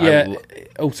out. Yeah. Yeah.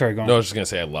 Oh, sorry. Go on. No, I was just gonna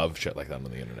say I love shit like that on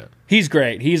the internet. He's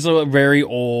great. He's a very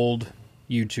old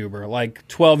YouTuber. Like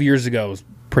 12 years ago, was a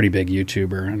pretty big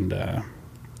YouTuber, and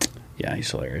yeah, he's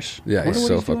hilarious. Yeah, Wonder he's what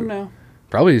so doing fucking. now.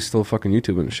 Probably he's still fucking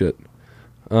YouTubing and shit.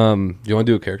 Do you want to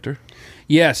do a character?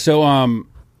 Yeah, so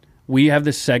we have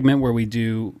this segment where we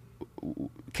do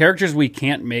characters we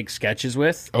can't make sketches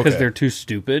with because Okay. they're too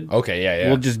stupid. Okay, yeah.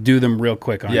 We'll just do them real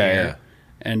quick on Yeah, air.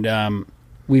 And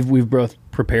we've both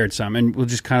prepared some, and we'll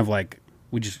just kind of like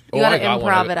we just. You I gotta got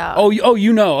one of improv it. it out. Oh,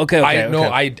 you know. Okay. I know.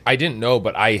 okay. I didn't know,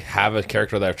 but I have a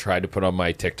character that I've tried to put on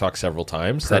my TikTok several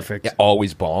times. Perfect. That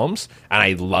always bombs, and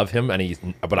I love him.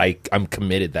 And but I'm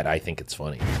committed that I think it's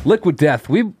funny. Liquid Death.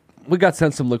 We got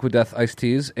sent some Liquid Death iced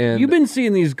teas, and You've been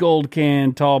seeing these gold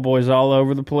can tall boys all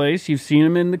over the place. You've seen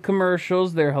them in the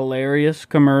commercials. They're hilarious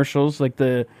commercials. Like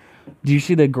do you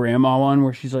see the grandma one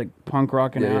where she's like punk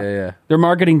rocking out? yeah. Their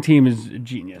marketing team is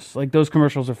genius. Like those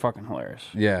commercials are fucking hilarious.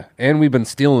 Yeah, and we've been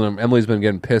stealing them. Emily's been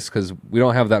getting pissed because we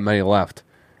don't have that many left.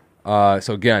 So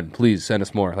again, please send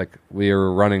us more. Like we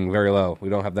are running very low. We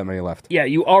don't have that many left. Yeah,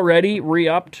 you already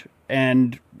re-upped,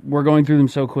 and we're going through them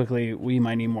so quickly. We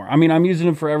might need more. I mean, I'm using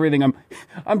them for everything.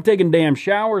 I'm taking damn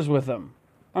showers with them.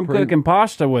 I'm cooking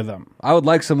pasta with them. I would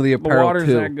like some of the The apparel water's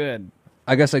too. that good.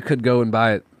 I guess I could go and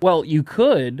buy it. Well, you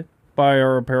could buy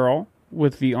our apparel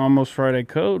with the Almost Friday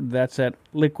code. That's at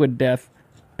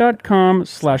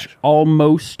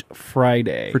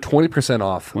liquiddeath.com/almostfriday. For 20%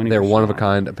 off 20% their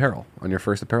one-of-a-kind apparel on your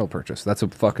first apparel purchase. That's a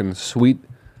fucking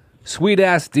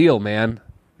sweet-ass deal, man.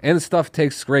 And the stuff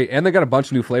tastes great. And they got a bunch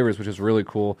of new flavors, which is really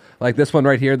cool. Like this one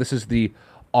right here. This is the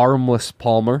Armless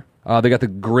Palmer. They got the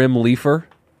Grim Leafer.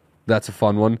 That's a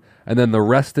fun one. And then the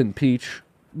Rest in Peach.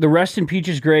 The Rest in Peach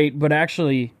is great, but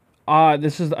actually, I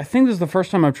think this is the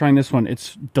first time I'm trying this one.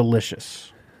 It's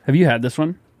delicious. Have you had this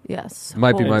one? Yes.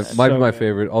 Might be Always. my so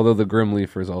favorite, although the Grim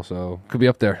Leafer is also could be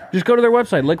up there. Just go to their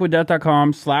website,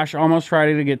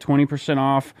 liquiddeath.com/almostfriday to get 20%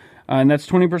 off. And that's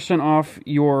 20% off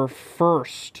your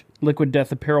first Liquid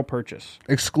Death apparel purchase.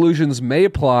 Exclusions may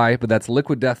apply, but that's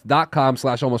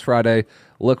liquiddeath.com/almostfriday,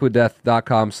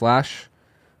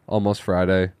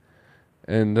 liquiddeath.com/almostfriday.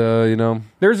 And,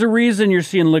 There's a reason you're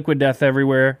seeing Liquid Death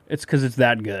everywhere. It's because it's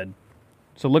that good.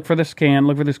 So look for this can.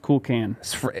 Look for this cool can.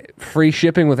 It's free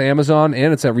shipping with Amazon,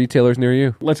 and it's at retailers near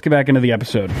you. Let's get back into the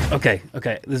episode. Okay.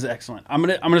 This is excellent. I'm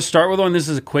gonna start with one. This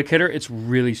is a quick hitter. It's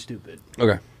really stupid.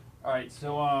 Okay. All right.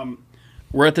 So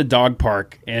we're at the dog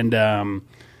park, and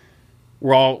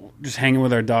we're all just hanging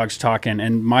with our dogs, talking.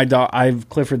 And my dog, I've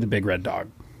Clifford the big red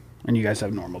dog, and you guys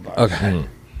have normal dogs. Okay.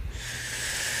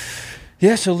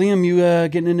 Yeah. So Liam, you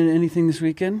getting into anything this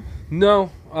weekend? No.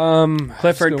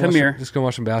 Clifford, come here. Just go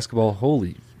watch some basketball.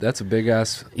 Holy, that's a big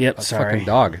ass fucking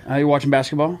dog. You watching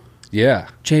basketball? Yeah.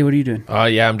 Jay, what are you doing?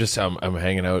 Yeah, I'm just I'm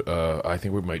hanging out. I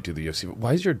think we might do the UFC.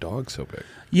 Why is your dog so big?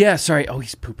 Yeah, sorry. Oh,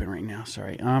 he's pooping right now.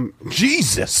 Sorry.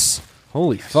 Jesus.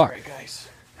 Holy fuck. Sorry, guys.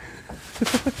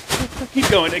 Keep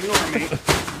going. Ignore me.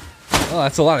 Oh,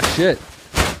 that's a lot of shit.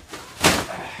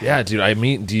 Yeah, dude. I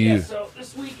mean, do you So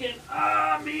this weekend,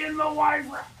 me and my wife,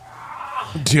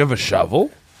 do you have a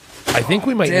shovel? I think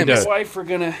we might Damn need it. to. are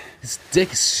gonna His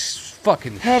dick is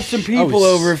fucking. have some people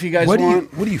over if you guys What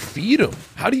want. do you feed him?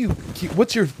 How do you keep?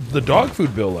 What's the dog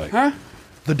food bill like? Huh?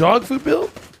 The dog food bill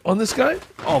on this guy?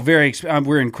 Oh, very.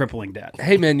 We're in crippling debt.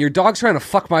 Hey man, your dog's trying to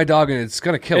fuck my dog, and it's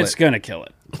gonna kill It's it. gonna kill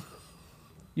it.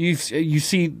 You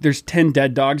see, there's 10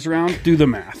 dead dogs around. Do the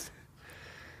math.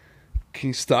 Can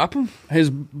you stop him? His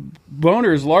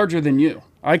boner is larger than you.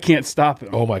 I can't stop him.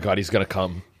 Oh my god, he's gonna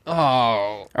come. Oh.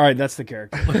 All right, that's the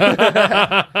character.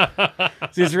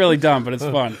 See, it's really dumb, but it's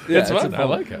fun. Yeah, it's fun. a I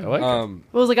like it. I like it.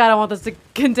 What was like, I don't want this to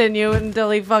continue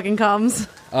until he fucking comes.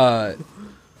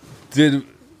 Did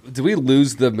we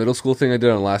lose the middle school thing I did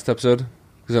on the last episode?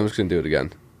 Because I'm just gonna do it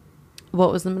again.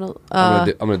 What was the middle?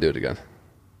 I'm gonna do it again.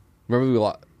 Remember we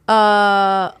lost.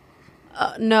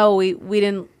 No, we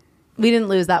didn't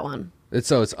lose that one.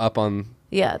 It's up on.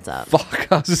 Yeah, it's up. Fuck!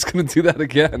 I was just gonna do that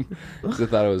again. 'Cause I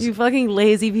thought it was. You fucking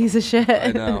lazy piece of shit.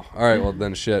 I know. All right. Well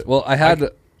then, shit. Well, I had.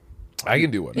 I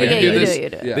can do one. Yeah, I can you do this. do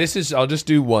it. Yeah. This is. I'll just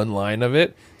do one line of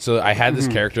it. So I had this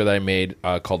character that I made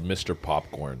called Mr.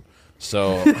 Popcorn.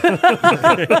 So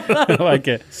I like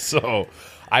it. So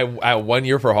I 1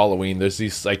 year for Halloween, there's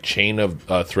this like chain of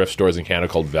thrift stores in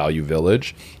Canada called Value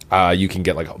Village. You can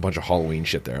get like a bunch of Halloween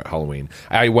shit there at Halloween.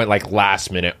 I went like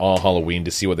last minute on Halloween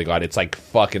to see what they got. It's like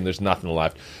fucking there's nothing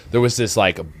left. There was this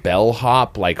like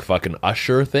bellhop like fucking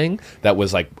usher thing that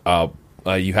was like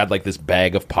you had like this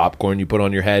bag of popcorn you put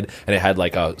on your head, and it had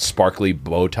like a sparkly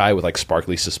bow tie with like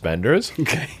sparkly suspenders.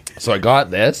 Okay. So I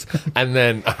got this, and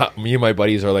then me and my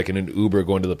buddies are like in an Uber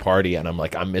going to the party, and I'm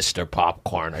like, I'm Mr.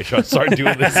 Popcorn. I start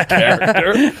doing this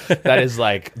character that is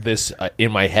like this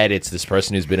in my head. It's this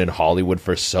person who's been in Hollywood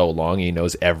for so long, he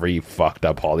knows every fucked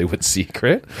up Hollywood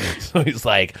secret. So he's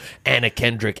like, Anna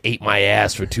Kendrick ate my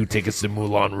ass for 2 tickets to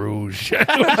Moulin Rouge.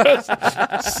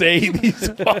 Just say these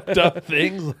fucked up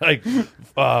things like,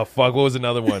 fuck, what was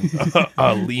another one?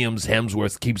 Liam's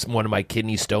Hemsworth keeps one of my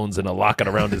kidney stones in a locket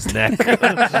around his neck.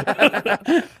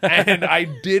 And I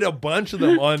did a bunch of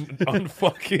them on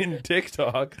fucking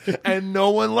TikTok, and no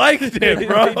one liked it,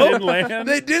 bro. They didn't land?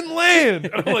 They didn't land.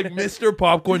 And I'm like, Mr.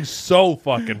 Popcorn's so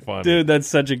fucking funny. Dude, that's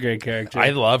such a great character.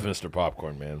 I love Mr.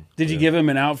 Popcorn, man. Did you give him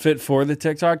an outfit for the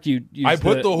TikTok? I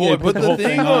put the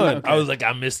thing on. Okay. I was like,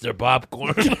 I'm Mr.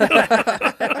 Popcorn.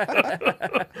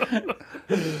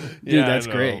 Dude, that's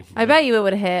great. I bet you it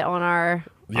would hit on our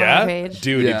page.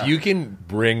 Dude, Yeah. if you can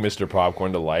bring Mr.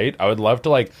 Popcorn to light, I would love to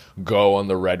like go on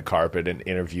the red carpet and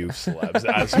interview celebs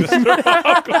as Mr.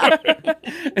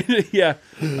 Popcorn. Yeah.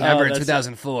 Remember in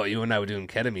 2004, you and I were doing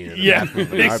ketamine. In the Yeah, bathroom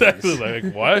in exactly. Arby's.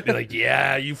 Like what? You're like,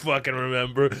 yeah, you fucking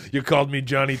remember? You called me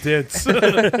Johnny Tits.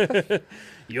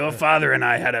 Your father and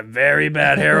I had a very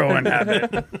bad heroin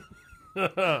habit.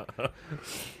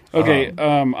 Okay,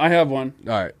 I have one.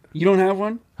 All right. You don't have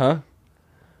one? Huh?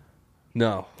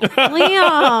 No.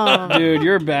 Liam, Dude,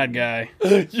 you're a bad guy.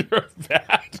 You're a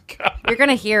bad guy, you're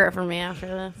gonna hear it from me after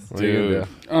this. dude.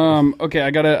 Okay,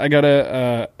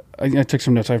 I took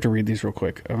some notes. I have to read these real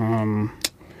quick. Let me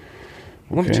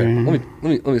Okay. check.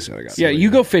 Let me see what I got. Yeah,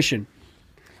 you go fishing.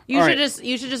 You All should right.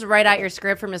 you should just write out your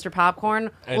script for Mr. Popcorn.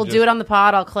 We'll do just- it on the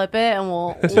pod. I'll clip it and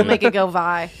we'll make it go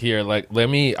by. Here, like, let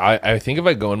me. I think if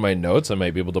I go in my notes, I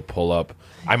might be able to pull up.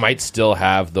 I might still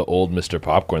have the old Mr.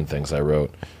 Popcorn things I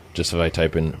wrote. Just if I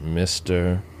type in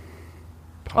Mr.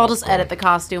 I'll just edit the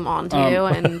costume onto you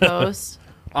and post.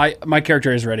 My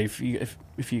character is ready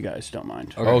if you guys don't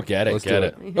mind. Oh, get it, Let's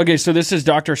get do it. Okay, so this is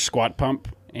Dr. Squat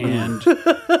Pump, and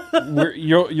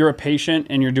you're a patient,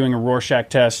 and you're doing a Rorschach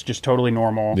test, just totally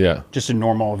normal. Yeah. Just a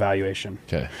normal evaluation.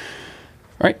 Okay. All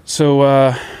right, so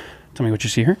tell me what you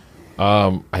see here.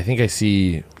 I think I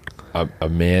see a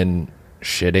man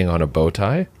shitting on a bow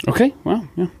tie. Okay, well,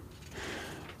 yeah.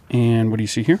 And what do you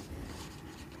see here?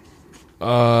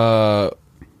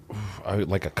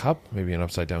 like a cup, maybe an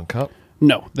upside down cup.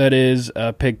 No, that is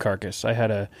a pig carcass. I had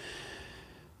a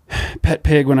pet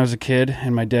pig when I was a kid,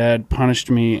 and my dad punished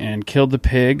me and killed the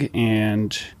pig,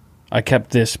 and I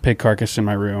kept this pig carcass in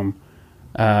my room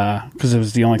because it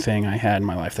was the only thing I had in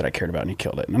my life that I cared about, and he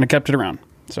killed it, and I kept it around.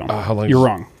 So How long you're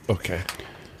wrong. Okay.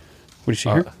 What did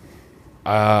you hear?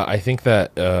 I think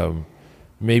that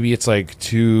maybe it's like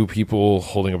two people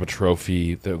holding up a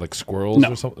trophy. They're like squirrels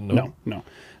or something. No.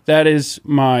 That is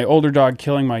my older dog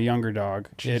killing my younger dog.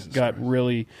 Jesus it got Christ.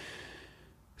 really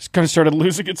kind of started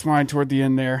losing its mind toward the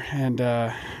end there, and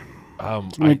it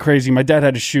went crazy. My dad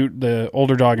had to shoot the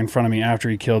older dog in front of me after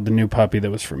he killed the new puppy that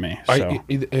was for me. So.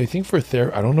 I think for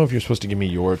therapy, I don't know if you're supposed to give me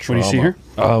your trauma. What do you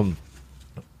see here?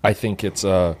 I think it's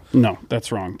No,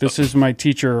 that's wrong. This is my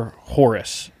teacher,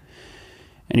 Horace.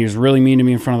 And he was really mean to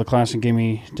me in front of the class and gave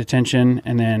me detention.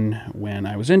 And then when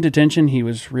I was in detention, he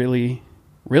was really,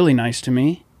 really nice to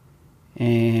me.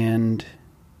 And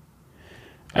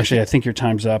actually, I think your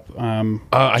time's up.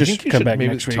 I just think you come should back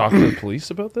maybe next week. talk to the police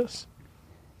about this.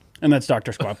 And that's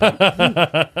Dr. Squat Pump.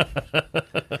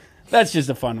 That's just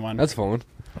a fun one. That's a fun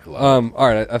one. All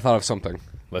right, I thought of something.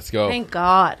 Let's go. Thank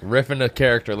God. Riffing a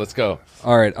character. Let's go.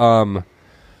 All right,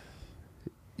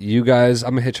 you guys,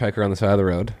 I'm a hitchhiker on the side of the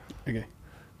road. Okay.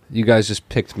 You guys just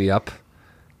picked me up,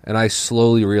 and I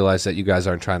slowly realized that you guys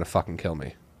aren't trying to fucking kill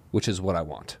me, which is what I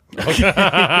want. All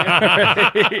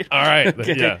right.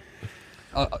 Yeah.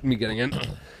 Me getting in.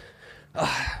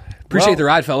 Appreciate the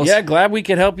ride, fellas. Yeah, glad we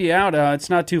could help you out. It's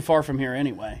not too far from here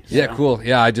anyway. So. Yeah, cool.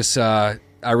 Yeah, I just I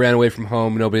ran away from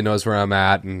home. Nobody knows where I'm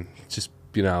at, and just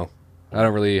I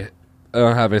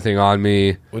don't have anything on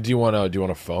me. Well, do you want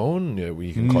a phone?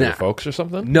 You can call your folks or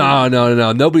something. No.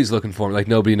 Nobody's looking for me. Like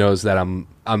nobody knows that I'm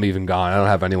even gone. I don't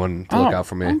have anyone to look out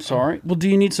for me. I'm sorry. Well, do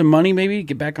you need some money maybe to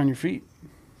get back on your feet?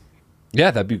 Yeah,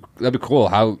 that'd be cool.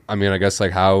 I guess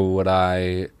how would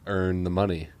I earn the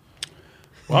money?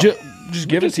 Well, just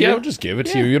give it to you. Just give it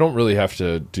to you. You don't really have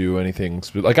to do anything.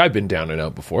 Like I've been down and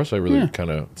out before, so I really kind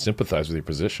of sympathize with your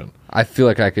position. I feel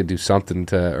like I could do something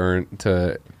to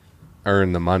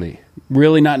earn the money.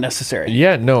 Really not necessary.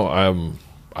 Yeah, no.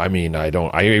 I mean, I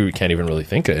can't even really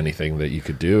think of anything that you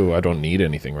could do. I don't need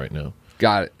anything right now.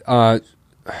 Got it.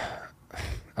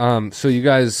 So you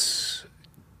guys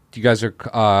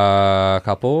are a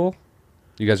couple?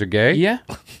 You guys are gay? Yeah.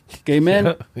 Gay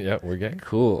men. Yeah, we're gay.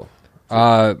 Cool.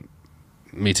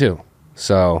 Me too.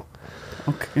 So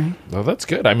Okay. No, that's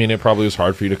good. I mean, it probably was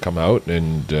hard for you to come out,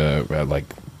 and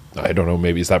I don't know.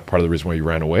 Maybe is that part of the reason why you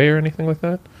ran away or anything like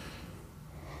that?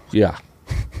 yeah.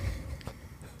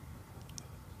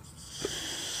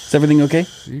 Is everything okay?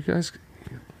 You guys,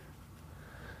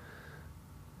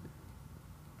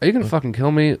 are you gonna fucking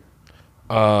kill me?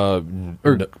 Or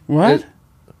What?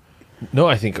 no,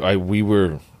 I think we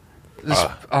were.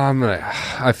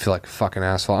 I feel like a fucking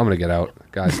asshole. I'm gonna get out,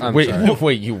 guys. I'm Wait, sorry.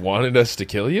 wait! You wanted us to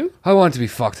kill you? I want to be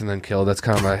fucked and then killed. That's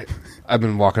kind of my. I've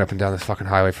been walking up and down this fucking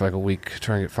highway for like a week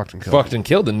trying to get fucked and killed. Fucked and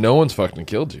killed, and no one's fucked and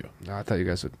killed you. No, I thought you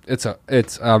guys would. This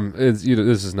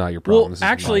is not your problem. Well, This is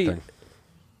actually, my thing.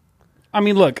 I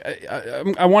mean, look,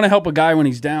 I want to help a guy when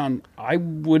he's down. I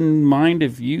wouldn't mind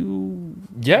if you.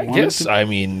 Yeah, wanted yes. to I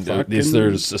mean, is there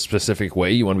a specific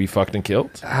way you want to be fucked and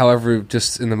killed? However,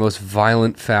 just in the most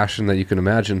violent fashion that you can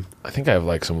imagine. I think I have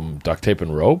like some duct tape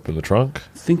and rope in the trunk.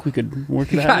 think we could work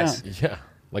that Guys. out. Yeah,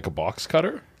 like a box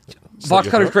cutter. Box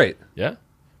cutter's great. Yeah.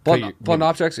 Blunt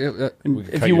objects. We could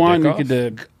If cut you your want, dick you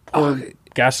could pour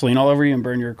gasoline all over you and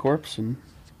burn your corpse. And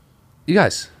You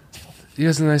guys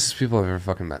are the nicest people I've ever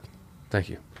fucking met. Thank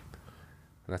you.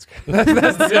 That's good.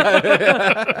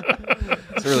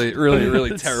 It's really, really,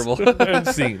 really terrible.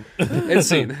 scene. It's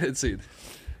seen.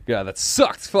 God, that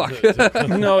sucked. Fuck.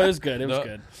 no, it was good. It was No.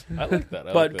 good. I like that.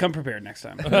 I But like come prepared next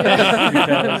time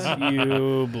because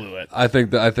you blew it. I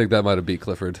think that might have beat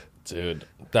Clifford. that. Dude.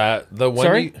 The one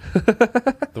Sorry?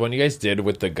 the one you guys did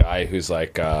with the guy who's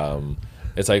like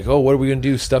it's like, oh, what are we gonna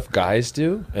do? Stuff guys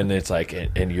do, and it's like,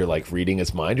 and you're like reading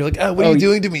his mind. You're like, oh, what are you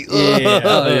doing to me? Yeah.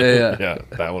 Oh yeah. Yeah,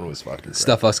 that one was fucking great.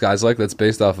 Stuff us guys like. That's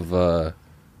based off of a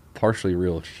partially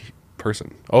real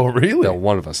person Oh, really? that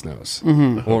one of us knows.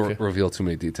 Won't reveal too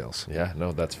many details. Yeah,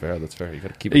 no, that's fair. That's fair. You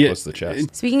got to keep it Yeah. close to the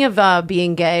chest. Speaking of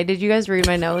being gay, did you guys read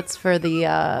my notes for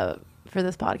the for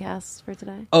this podcast for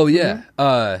today? Oh yeah.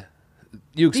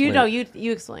 You explain.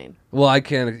 You explain. Well, I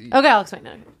can't. Okay, I'll explain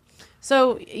it.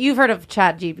 So you've heard of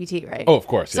Chat GPT, right? Oh, of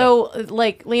course. Yeah. So,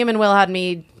 like, Liam and Will had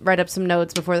me write up some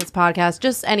notes before this podcast,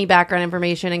 just any background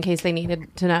information in case they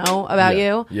needed to know about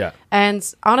you. Yeah. And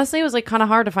honestly, it was like kind of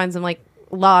hard to find some like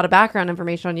a lot of background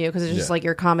information on you because it's just Yeah. like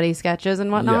your comedy sketches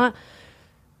and whatnot.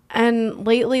 And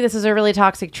lately, this is a really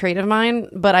toxic trait of mine,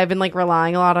 but I've been like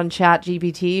relying a lot on Chat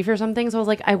GPT for something. So I was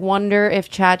like, I wonder if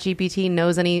Chat GPT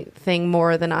knows anything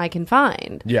more than I can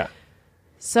find. Yeah.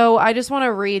 So I just want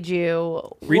to read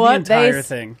you the entire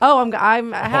thing. Oh, I have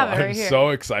it right I'm here. so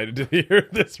excited to hear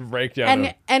this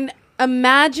breakdown. And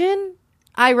imagine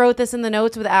I wrote this in the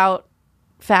notes without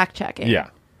fact checking. Yeah.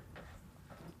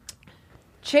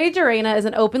 Che Durena is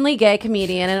an openly gay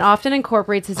comedian and often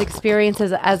incorporates his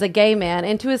experiences as a gay man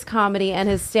into his comedy and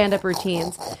his stand-up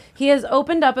routines. He has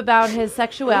opened up about his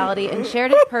sexuality and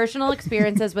shared his personal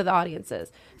experiences with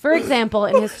audiences. For example,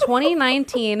 in his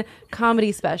 2019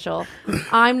 comedy special,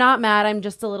 I'm Not Mad, I'm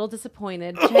Just a Little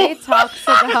Disappointed, Che talks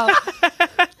about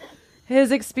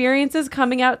his experiences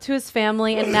coming out to his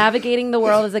family and navigating the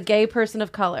world as a gay person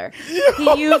of color.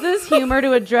 He uses humor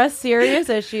to address serious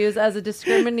issues as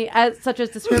such as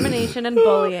discrimination and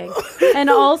bullying, and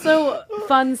also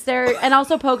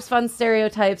pokes fun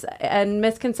stereotypes and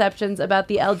misconceptions about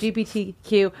the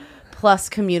LGBTQ plus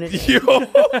community.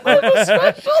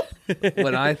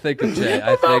 When I think of Jay,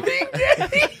 I think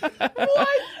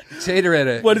Jay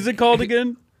Durena. What is it called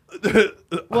again?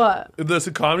 What? This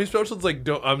comedy special is like,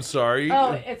 I'm sorry.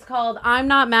 Oh, it's called I'm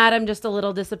Not Mad, I'm Just a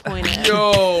Little Disappointed.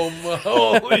 Yo,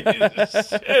 holy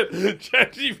shit.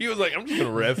 ChatGPT was like, I'm just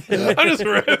gonna riff. I'm just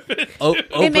riffing.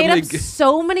 It made up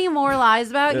so many more lies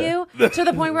about you to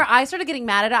the point where I started getting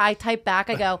mad at it. I type back,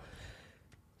 I go,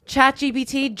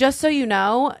 ChatGPT, just so you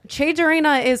know, Che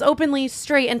Durena is openly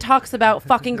straight and talks about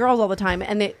fucking girls all the time.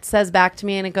 And it says back to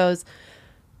me and it goes,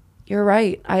 you're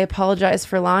right. I apologize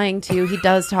for lying to you. He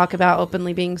does talk about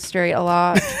openly being straight a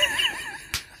lot.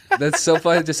 That's so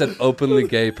funny. Just an openly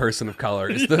gay person of color.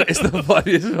 It's the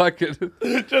funniest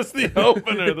fucking. Just the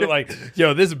opener. They're like,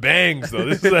 yo, this bangs though.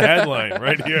 This is the headline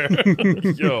right here.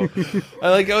 Yo, I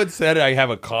like how it said I have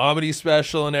a comedy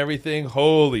special and everything.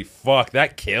 Holy fuck,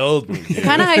 that killed me. It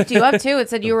kind of hyped you up too. It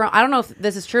said you were. I don't know if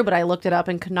this is true, but I looked it up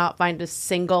and could not find a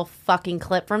single fucking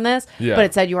clip from this. Yeah. But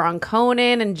it said you were on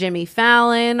Conan and Jimmy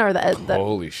Fallon or the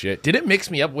Holy shit! Did it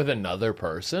mix me up with another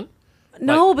person?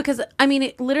 No, because I mean,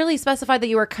 it literally specified that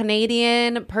you were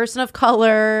Canadian, person of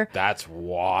color. That's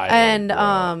wild. And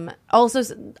bro. also,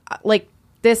 like,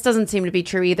 this doesn't seem to be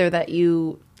true either. That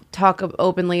you talk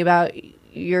openly about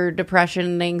your depression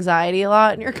and anxiety a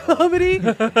lot in your comedy,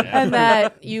 and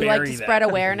that you like to spread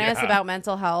awareness about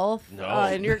mental health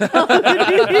in your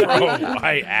comedy. Bro,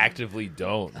 I actively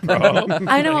don't, bro.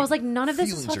 I know. I was like, none of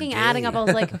this is Feelings are fucking gay. adding up. I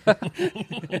was like,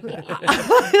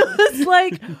 I was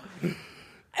like.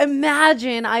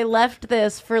 Imagine I left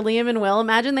this for Liam and Will.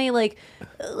 Imagine they like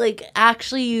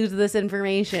actually use this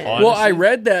information. Honestly. Well, I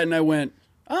read that and I went,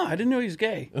 oh, I didn't know he was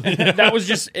gay. That was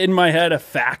just in my head a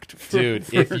fact.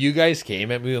 Dude, if you guys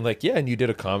came at me and like, yeah, and you did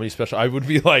a comedy special, I would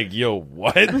be like, yo,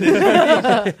 what?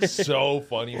 So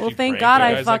funny. Well, thank God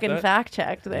I fucking fact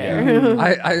checked there.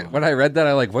 I when I read that,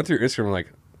 I like went through Instagram. I'm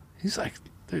like, he's like,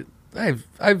 dude,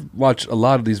 I've watched a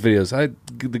lot of these videos.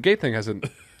 The gay thing hasn't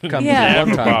come Yeah.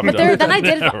 one time. But then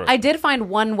I did find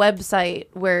one website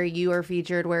where you are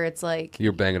featured where it's like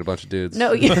You're banging a bunch of dudes.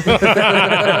 no.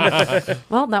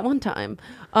 Well, that one time.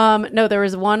 No, there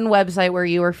was one website where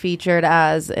you were featured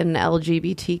as an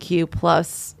LGBTQ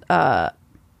plus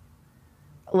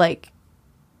like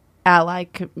ally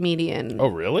comedian. Oh,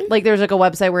 really? Like there's like a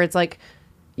website where it's like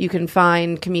you can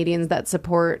find comedians that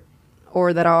support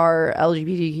or that are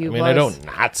LGBTQ+. I mean, I don't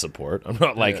not support. I'm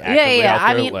not like actively yeah. out there,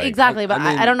 I mean, like, exactly, but I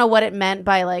mean- I don't know what it meant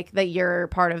by like that you're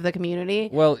part of the community.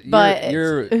 Well, but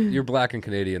you're black and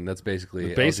Canadian. That's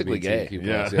basically gay. LGBTQ+,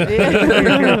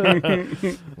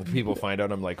 Yeah. People find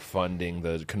out I'm like funding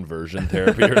the conversion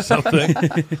therapy or something.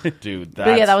 Dude,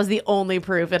 But yeah, that was the only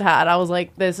proof it had. I was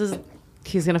like,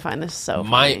 he's gonna find this so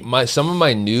funny. my some of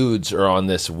my nudes are on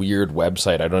this weird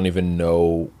website. I don't even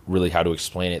know really how to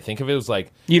explain it. Think of it as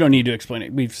like, You don't need to explain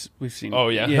it. We've seen it. Oh,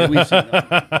 yeah? Yeah, we've seen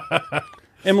it.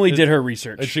 Emily did her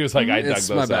research. she was like, I dug It's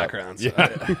those my up. background. So.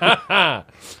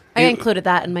 I included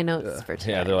that in my notes for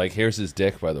today. Yeah, they're like, here's his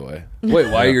dick, by the way. Wait,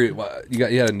 you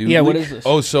had a new Yeah, what leak? is this?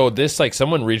 Oh, so this, like,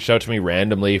 someone reached out to me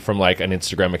randomly from, like, an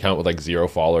Instagram account with, like, 0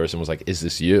 followers and was like, is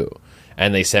this you?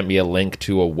 And they sent me a link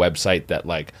to a website that,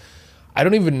 like, I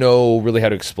don't even know really how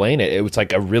to explain it. It was,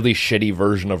 like, a really shitty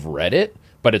version of Reddit,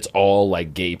 but it's all,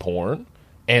 like, gay porn.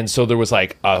 And so there was,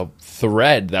 like, a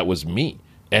thread that was me.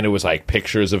 And it was, like,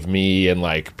 pictures of me and,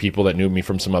 like, people that knew me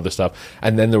from some other stuff.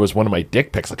 And then there was one of my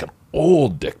dick pics, like, an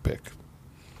old dick pic.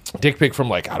 Dick pic from,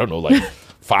 like, I don't know, like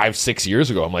 5-6 years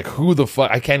ago. I'm like, who the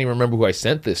fuck? I can't even remember who I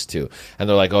sent this to. And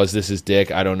they're like, oh, is this his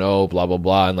dick? I don't know, blah, blah,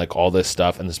 blah. And like all this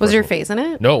stuff. And this Was person- your face in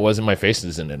it? No, it wasn't. My face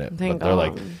isn't in it. Thank but they're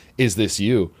like, God. is this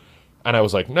you? And I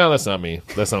was like, no, that's not me.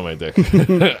 That's not my dick. But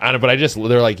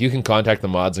they're like, you can contact the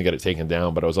mods and get it taken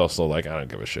down. But I was also like, I don't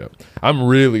give a shit. I'm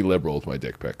really liberal with my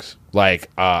dick pics. Like,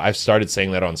 I've started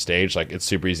saying that on stage. Like, it's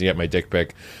super easy to get my dick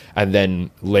pic. And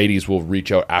then ladies will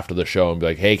reach out after the show and be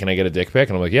like, hey, can I get a dick pic?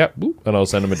 And I'm like, yeah, boop. And I'll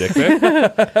send them a dick pic.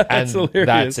 And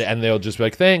that's it. And they'll just be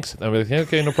like, thanks. And I'm like, yeah,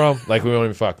 okay, no problem. Like, we won't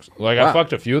even fuck. Like, I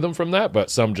fucked a few of them from that, but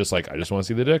some just like, I just want to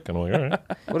see the dick. And I'm like, all right.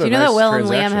 Do you know that Will and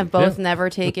Liam have both never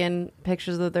taken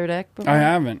pictures of their dick before? I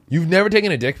haven't. You've never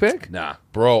taken a dick pic? Nah.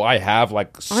 Bro, I have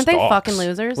like Aren't they fucking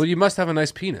losers? Well, you must have a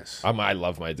nice penis. I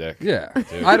love my dick. Yeah.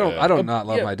 Dude, I don't not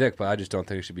love my dick, but I just don't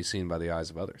think it should be seen by the eyes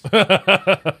of others. You know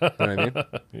what I mean?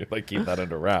 You like keep that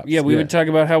under wraps. Yeah, we would talk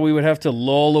about how we would have to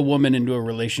lull a woman into a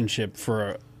relationship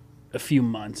for a few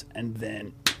months, and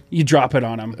then you drop it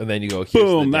on them. And then you go,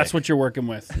 boom, that's what you're working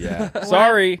with. Yeah.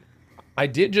 Sorry. I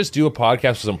did just do a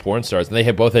podcast with some porn stars, and they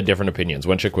had both had different opinions.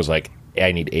 One chick was like,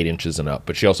 I need 8 inches and up,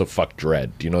 but she also fucked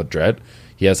Dredd. Do you know Dredd?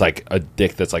 He has like a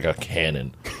dick that's like a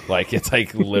cannon. Like, it's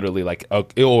like literally like,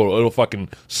 it'll fucking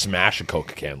smash a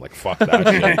Coke can. Like, fuck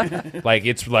that shit. Like,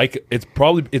 it's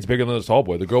bigger than a tall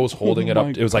boy. The girl was holding it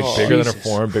up. It was like bigger than her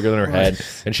forearm, bigger than her head.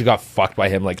 And she got fucked by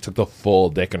him, like took the full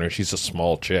dick in her. She's a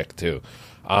small chick too.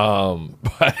 But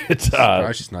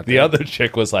she's not the dead. other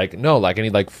chick was like, no, like I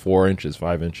need like 4 inches,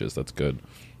 5 inches. That's good.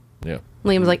 Yeah.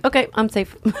 Liam was like, okay, I'm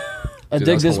safe. A Dude,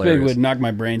 dick that's this big hilarious. would knock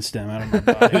my brainstem out of my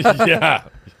body.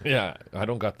 Yeah. I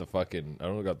don't got the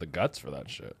guts for that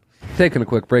shit. Taking a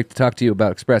quick break to talk to you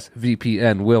about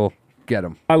ExpressVPN. Will get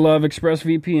them. I love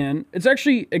ExpressVPN. It's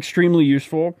actually extremely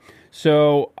useful.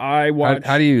 So I watch...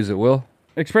 How do you use it, Will?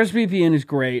 ExpressVPN is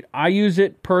great. I use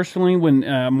it personally when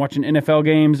I'm watching NFL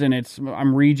games and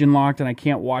I'm region locked and I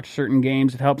can't watch certain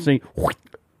games. It helps me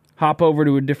hop over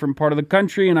to a different part of the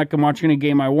country and I can watch any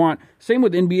game I want. Same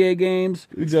with NBA games.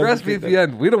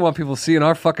 ExpressVPN, we don't want people seeing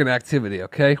our fucking activity,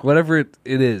 okay? Whatever it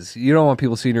is, you don't want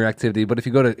people seeing your activity. But if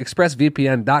you go to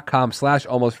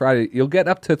expressvpn.com/almostfriday, you'll get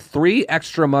up to 3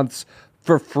 extra months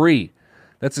for free.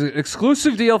 That's an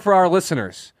exclusive deal for our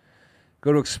listeners.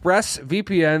 Go to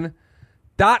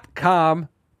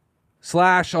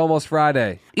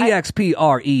expressvpn.com/almostfriday.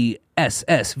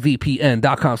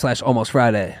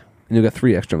 expressvpn.com/almostfriday. And you'll get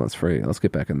 3 extra months free. Let's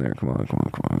get back in there. Come on.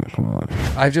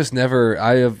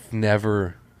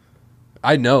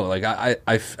 I know, like, I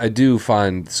do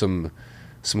find some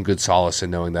good solace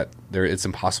in knowing that it's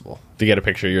impossible. To get a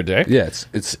picture of your dick? Yeah,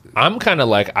 it's I'm kind of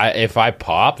like, if I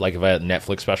pop, like if a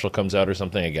Netflix special comes out or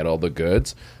something, I get all the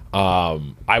goods.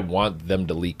 I want them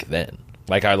to leak then.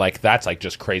 That's like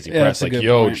just crazy press. that's a Like, good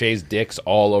yo, point. Jay's dick's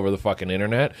all over the fucking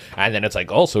internet. And then it's like,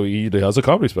 also, he has a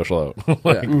comedy special out.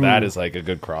 That is like a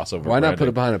good crossover. why not put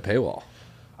it branding. behind a paywall?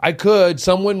 I could.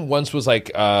 Someone once was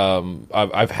like,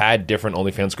 I've had different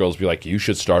OnlyFans girls be like, you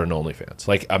should start an OnlyFans.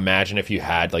 Like, imagine if you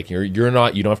had, like, you don't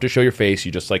have to show your face.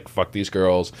 You just like fuck these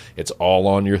girls. It's all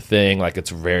on your thing. Like, it's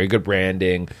very good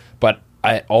branding. But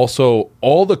I also,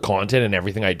 all the content and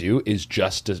everything I do is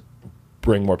just to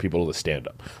bring more people to the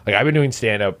stand-up. Like, I've been doing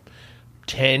stand-up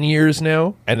 10 years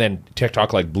now, and then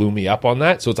TikTok like blew me up on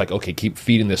that. So it's like, okay, keep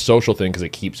feeding this social thing because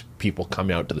it keeps people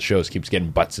coming out to the shows, keeps getting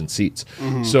butts in seats.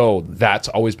 So that's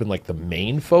always been like the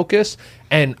main focus.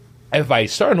 And if I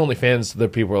start an OnlyFans, the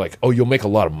people are like, oh, you'll make a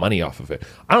lot of money off of it.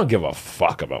 I don't give a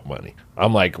fuck about money.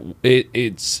 I'm like,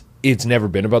 it's never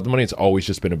been about the money. It's always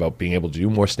just been about being able to do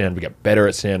more stand-up, get better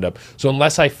at stand-up. So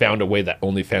unless I found a way that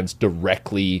OnlyFans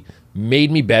directly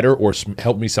made me better or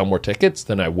helped me sell more tickets,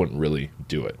 then I wouldn't really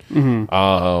do it.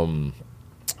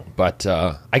 But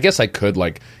I guess I could,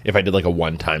 like, if I did like a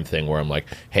one-time thing where I'm like,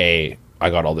 hey, I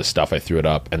got all this stuff, I threw it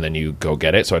up, and then you go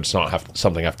get it. So I just not have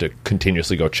something I have to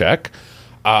continuously go check.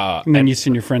 And then you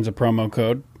send your friends a promo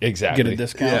code. Exactly. Get a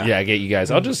discount. Yeah, I get you guys.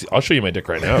 I'll show you my dick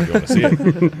right now if you want to see it.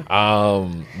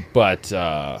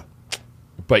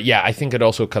 But yeah, I think it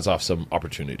also cuts off some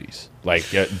opportunities. Like,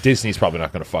 Disney's probably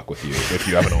not going to fuck with you if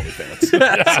you have an OnlyFans.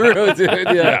 That's true, dude.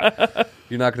 Yeah.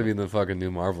 You're not going to be in the fucking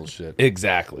new Marvel shit.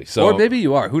 Exactly. So, Or maybe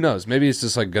you are. Who knows? Maybe it's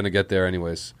just like going to get there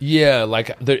anyways. yeah,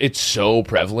 like it's so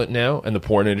prevalent now, and the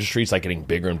porn industry is like getting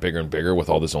bigger and bigger and bigger with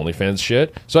all this OnlyFans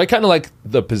shit. So I kind of like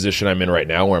the position I'm in right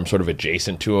now, where I'm sort of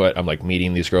adjacent to it. I'm like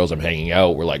meeting these girls, I'm hanging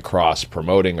out, we're like cross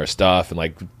promoting our stuff, and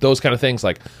like those kind of things.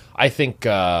 Like I think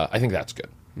that's good.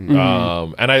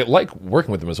 And I like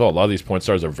working with them as well. A lot of these porn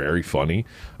stars are very funny,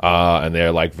 and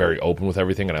they're like very open with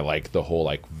everything. And I like the whole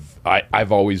like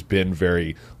I've always been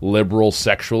very liberal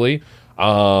sexually,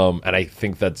 and I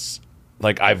think that's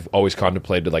like I've always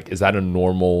contemplated like is it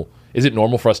normal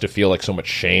for us to feel like so much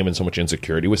shame and so much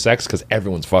insecurity with sex because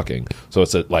everyone's fucking? So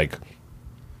it's like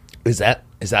is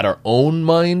that our own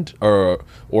mind or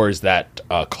is that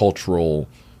cultural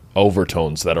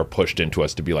overtones that are pushed into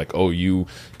us to be like, oh, you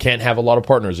can't have a lot of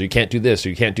partners, or you can't do this, or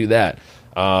you can't do that.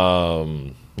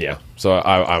 Yeah, so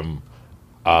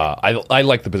I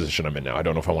like the position I'm in now. I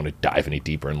don't know if I want to dive any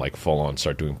deeper and like full on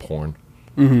start doing porn.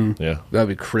 Yeah, That'd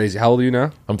be crazy. How old are you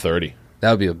now? I'm 30.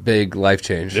 That would be a big life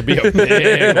change. It'd be a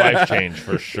big life change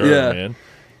for sure, Yeah. man.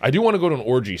 I do want to go to an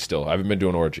orgy still. I haven't been to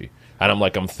an orgy. And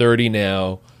I'm 30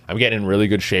 now. I'm getting in really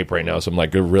good shape right now, so I'm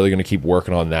like really going to keep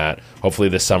working on that. Hopefully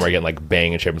this summer I get like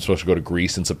bang in shape. I'm supposed to go to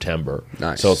Greece in September.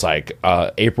 Nice. So it's like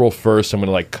April 1st, I'm going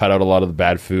to like cut out a lot of the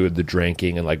bad food, the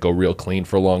drinking, and like go real clean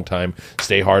for a long time,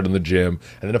 stay hard in the gym.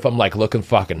 And then if I'm like looking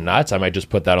fucking nuts, I might just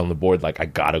put that on the board like I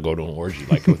got to go to an orgy.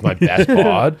 Like with my best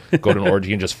bod, go to an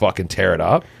orgy and just fucking tear it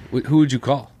up. Who would you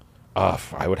call?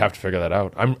 I would have to figure that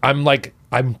out.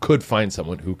 I could find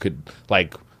someone who could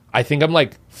like. I think I'm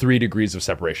like 3 degrees of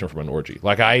separation from an orgy.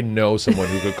 Like I know someone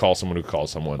who could call someone who calls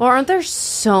someone. Well, aren't there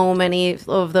so many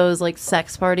of those like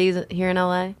sex parties here in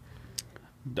LA?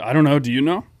 I don't know. Do you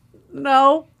know?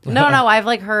 No. I've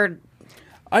like heard.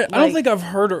 I don't think I've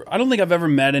heard. I don't think I've ever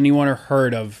met anyone or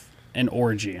heard of an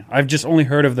orgy. I've just only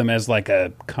heard of them as like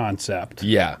a concept.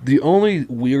 Yeah. The only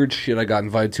weird shit I got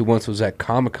invited to once was at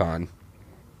Comic-Con,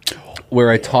 where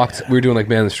I talked. We were doing like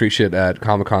Man on the Street shit at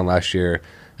Comic-Con last year.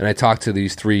 And I talked to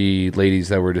these 3 ladies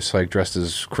that were just like dressed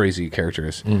as crazy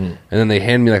characters. Mm-hmm. And then they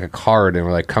handed me like a card and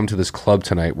were like, come to this club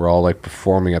tonight. We're all like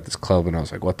performing at this club. And I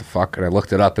was like, what the fuck? And I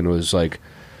looked it up and it was like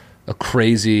a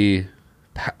crazy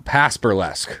past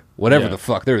burlesque, whatever the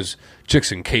fuck. There was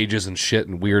chicks in cages and shit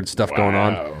and weird stuff going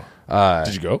on.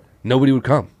 Did you go? Nobody would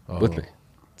come with me.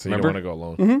 So you don't want to go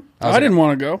alone? Mm-hmm. I didn't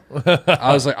want to go.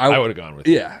 I was like, I would have gone with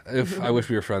you. Yeah, if I wish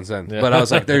we were friends then. But I was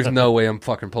like, there's no way I'm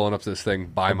fucking pulling up to this thing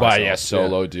by myself.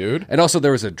 Solo, dude. And also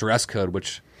there was a dress code,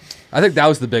 which I think that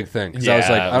was the big thing. Because I was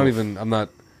like, I'm not,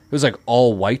 it was like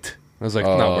all white. I was like,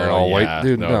 I'm not wearing all white,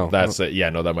 dude. No. That's it. Yeah,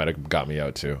 no, that might have got me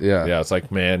out too. Yeah. Yeah, it's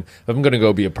like, man, if I'm going to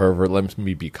go be a pervert, let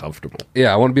me be comfortable.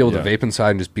 Yeah, I want to be able to vape inside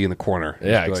and just be in the corner.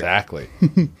 Yeah, exactly.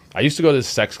 I used to go to this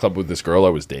sex club with this girl I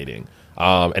was dating.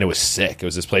 And it was sick. It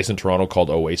was this place in Toronto called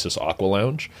Oasis Aqua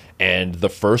Lounge. And the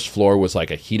first floor was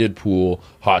like a heated pool,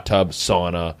 hot tub,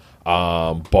 sauna,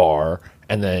 bar.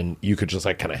 And then you could just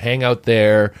like kind of hang out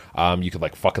there. You could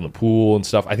like fuck in the pool and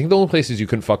stuff. I think the only places you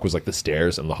couldn't fuck was like the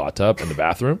stairs and the hot tub and the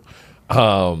bathroom.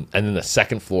 And then the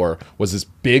second floor was this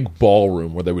big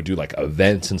ballroom where they would do like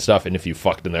events and stuff. And if you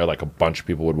fucked in there, like a bunch of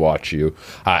people would watch you.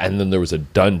 And then there was a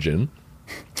dungeon.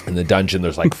 In the dungeon,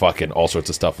 there's like fucking all sorts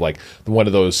of stuff, like one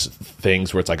of those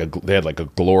things where it's like they had like a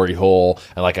glory hole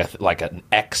and like an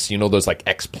X, you know, those like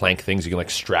X plank things you can like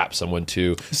strap someone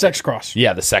to. Sex cross.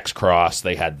 Yeah, the sex cross.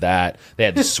 They had that. They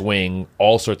had the swing,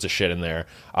 all sorts of shit in there.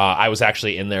 I was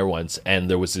actually in there once, and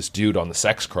there was this dude on the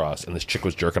sex cross, and this chick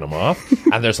was jerking him off,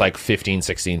 and there's like 15,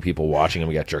 16 people watching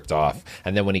him get jerked off.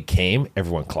 And then when he came,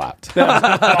 everyone clapped.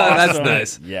 That's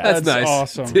nice. Yeah, that's nice.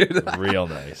 Awesome. Dude. Real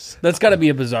nice. That's got to be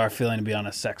a bizarre feeling to be on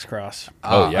a sex crox.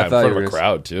 Oh, yeah, I in thought front you of a were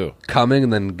crowd, too. Coming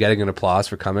and then getting an applause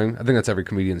for coming. I think that's every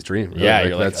comedian's dream. Really. Yeah,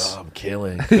 you're like, oh, I'm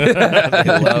killing. They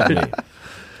love me.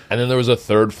 And then there was a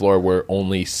third floor where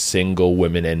only single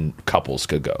women and couples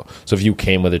could go. So if you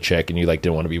came with a chick and you like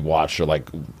didn't want to be watched or like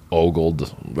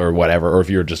ogled or whatever, or if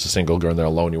you're just a single girl and they're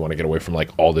alone, you want to get away from like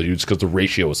all the dudes because the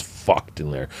ratio was fucked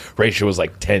in there. Ratio was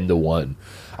like 10-1.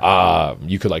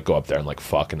 You could like go up there and like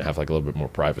fuck and have like a little bit more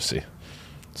privacy.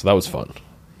 So that was fun.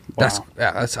 That's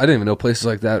I didn't even know places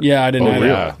like that. Yeah, I didn't know.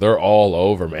 Yeah, they're all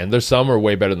over, man. There's some are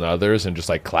way better than others and just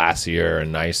like classier and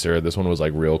nicer. This one was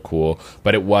like real cool,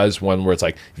 but it was one where it's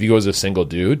like if you go as a single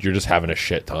dude, you're just having a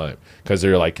shit time because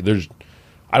they're like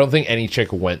I don't think any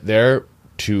chick went there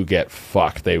to get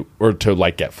fucked. Or to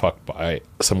like get fucked by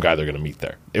some guy they're gonna meet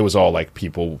there. It was all like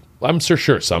people. I'm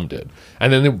sure some did,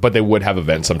 and then but they would have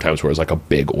events sometimes where it was like a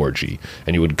big orgy,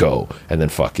 and you would go, and then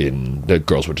fucking the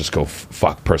girls would just go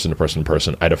fuck person to person to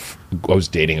person. I was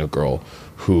dating a girl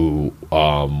who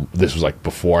this was like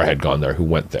before I had gone there, who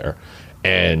went there,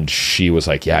 and she was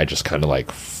like, yeah, I just kind of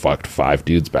like fucked 5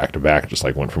 dudes back to back, just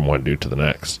like went from one dude to the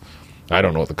next. I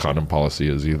don't know what the condom policy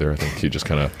is either. I think you just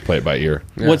kind of play it by ear.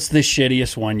 Yeah. What's the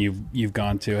shittiest one you've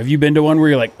gone to? Have you been to one where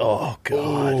you're like, oh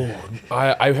god?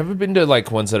 I haven't been to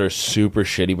like ones that are super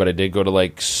shitty, but I did go to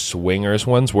like swingers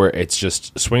ones where it's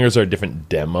just swingers are a different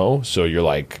demo. So you're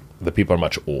like the people are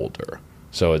much older.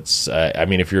 So it's I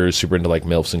mean if you're super into like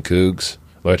MILFs and Cougs,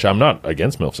 which I'm not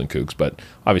against MILFs and Cougs, but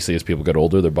obviously as people get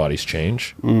older, their bodies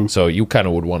change. So you kind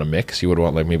of would want to mix. You would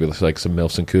want like maybe like some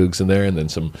MILFs and Cougs in there and then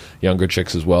some younger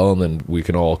chicks as well, and then we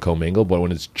can all commingle. But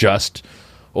when it's just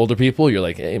older people, you're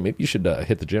like, hey, maybe you should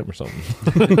hit the gym or something.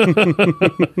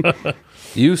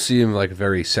 You seem like a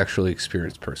very sexually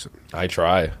experienced person. I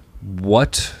try.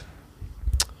 What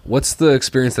What's the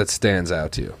experience that stands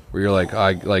out to you? Where you're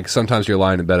like, sometimes you're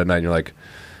lying in bed at night and you're like,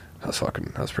 that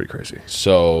was pretty crazy.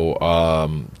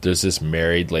 So there's this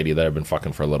married lady that I've been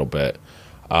fucking for a little bit,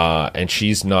 and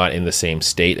she's not in the same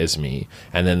state as me.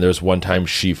 And then there's one time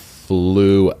she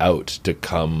flew out to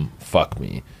come fuck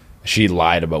me. She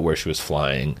lied about where she was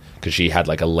flying because she had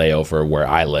like a layover where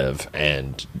I live,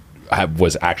 and I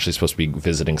was actually supposed to be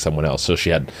visiting someone else. So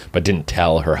but didn't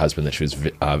tell her husband that she was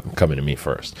coming to me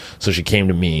first. So she came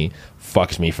to me,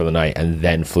 fucked me for the night, and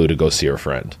then flew to go see her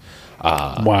friend.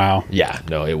 Wow. Yeah,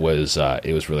 no, it was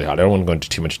really hot. I don't want to go into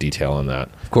too much detail on that.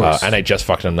 Of course. And I just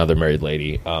fucked another married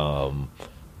lady. I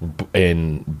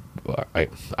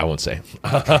won't say.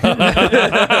 But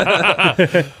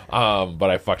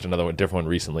I fucked another different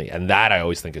one recently, and that I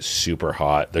always think is super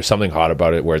hot. There's something hot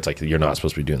about it where it's like, you're not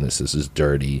supposed to be doing this. This is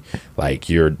dirty. Like,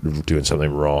 you're doing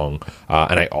something wrong.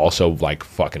 And I also like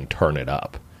fucking turn it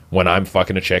up. When I'm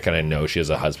fucking a chick and I know she has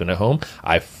a husband at home,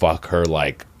 I fuck her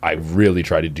like I really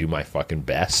try to do my fucking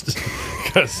best.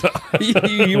 Because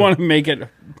you want to make it.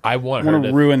 I want her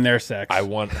to ruin their sex. I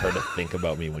want her to think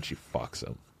about me when she fucks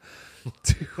him.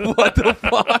 What the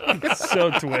fuck?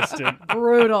 So twisted.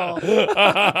 Brutal.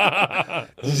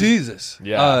 Jesus.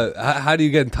 Yeah. How do you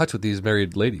get in touch with these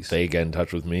married ladies? They get in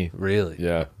touch with me. Really?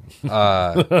 Yeah.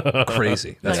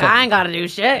 Crazy. That's Like, I ain't got to do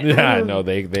shit. Yeah, no,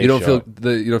 they you don't show.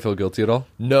 you don't feel guilty at all?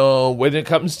 No, when it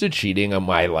comes to cheating,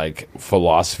 my like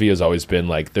philosophy has always been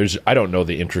like, I don't know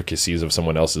the intricacies of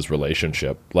someone else's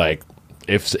relationship. Like,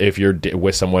 if you're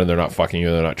with someone and they're not fucking you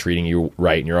and they're not treating you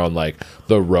right and you're on like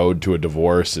the road to a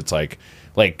divorce, it's like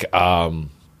a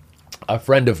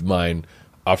friend of mine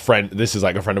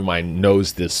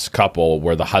knows this couple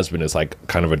where the husband is like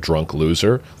kind of a drunk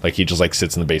loser. Like, he just like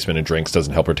sits in the basement and drinks,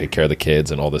 doesn't help her take care of the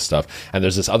kids and all this stuff. And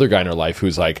there's this other guy in her life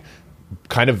who's like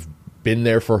kind of been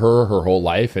there for her whole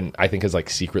life, and I think has like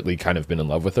secretly kind of been in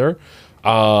love with her.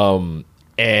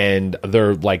 And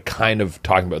they're like kind of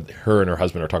talking about, her and her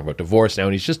husband are talking about divorce now,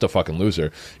 and he's just a fucking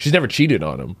loser. She's never cheated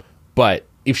on him, but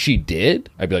if she did,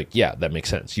 I'd be like, yeah, that makes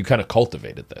sense. You kind of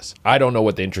cultivated this. I don't know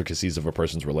what the intricacies of a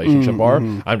person's relationship are.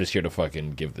 I'm just here to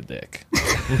fucking give the dick.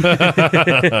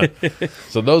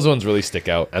 So those ones really stick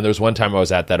out. And there's one time I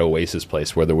was at that Oasis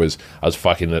place where I was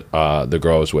fucking the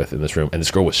girl I was with in this room, and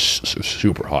this girl was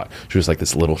super hot. She was like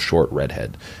this little short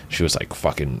redhead. She was like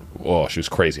fucking, she was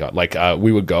crazy hot. Like,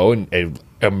 we would go and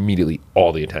immediately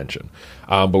all the attention.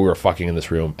 But we were fucking in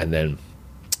this room, and then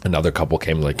another couple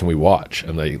came, like, can we watch?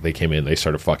 And they came in, they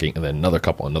started fucking, and then another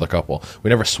couple. We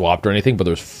never swapped or anything, but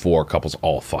there was 4 couples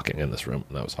all fucking in this room,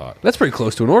 and that was hot. That's pretty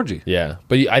close to an orgy. Yeah,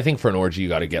 but I think for an orgy, you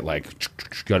got to get like, you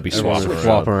got to be swapping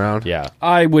around. Yeah.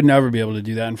 I would never be able to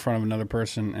do that in front of another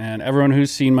person, and everyone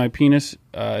who's seen my penis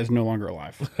is no longer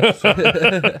alive.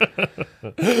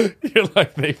 You're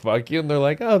like, they fuck you, and they're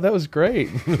like, oh, that was great.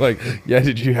 Like,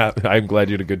 yeah, I'm glad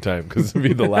you had a good time, because it'd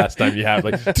be the last time you have,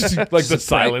 like the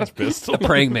silence pistol.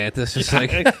 Praying mantis, just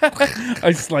like,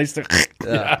 I sliced it.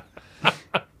 yeah.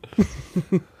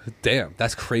 Damn,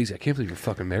 that's crazy. I can't believe you're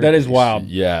fucking married. That is wild.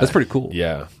 Yeah, that's pretty cool.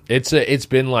 Yeah, it's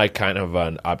been like kind of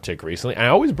an uptick recently. And I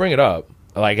always bring it up,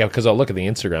 like, because I'll look at the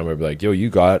Instagram and I'll be like, yo, you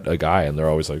got a guy, and they're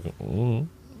always like, and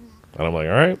I'm like,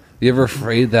 all right. You ever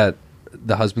afraid that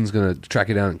the husband's gonna track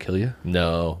you down and kill you?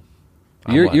 No.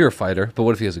 You're a fighter, but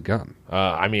what if he has a gun?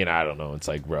 I mean, I don't know. It's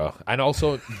like, bro. And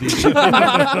also,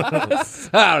 I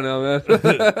don't know,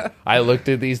 man. I looked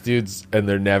at these dudes, and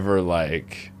they're never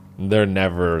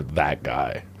that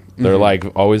guy. They're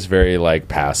like always very like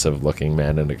passive looking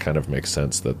men, and it kind of makes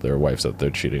sense that their wife's out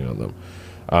there cheating on them.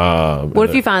 What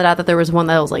if you found out that there was one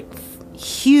that was like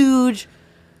huge,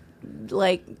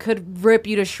 like could rip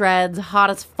you to shreds,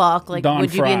 hot as fuck? Like, Don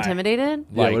would you Fry. be intimidated?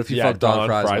 Yeah, what if you fucked Don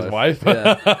Fry's wife?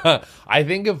 Yeah. I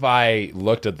think if I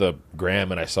looked at the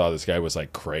gram and I saw this guy was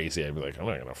like crazy, I'd be like, I'm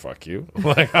not gonna fuck you.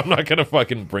 Like, I'm not gonna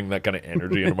fucking bring that kind of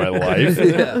energy into my life.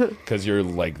 Because you're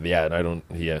like,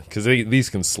 because these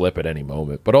can slip at any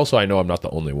moment. But also, I know I'm not the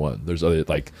only one. There's other,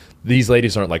 like, these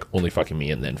ladies aren't like only fucking me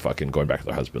and then fucking going back to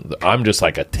their husband. I'm just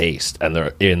like a taste, and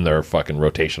they're in their fucking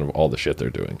rotation of all the shit they're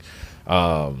doing.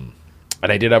 And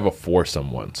I did have a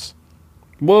foursome once.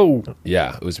 Whoa.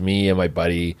 Yeah, it was me and my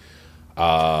buddy.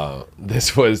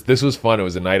 This was fun. It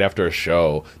was a night after a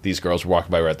show. These girls were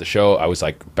walking by. We were at the show. I was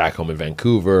like back home in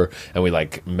Vancouver, and we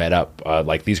like met up.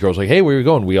 Like, these girls were like, hey, where are you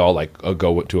going? We all like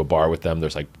go to a bar with them.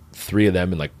 There's like 3 of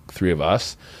them and like 3 of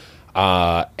us.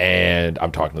 And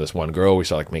I'm talking to this one girl. We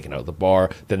start like making out at the bar.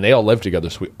 Then they all live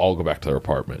together, so we all go back to their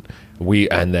apartment.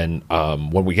 And then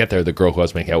when we get there, the girl who I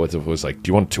was making out with was like, "Do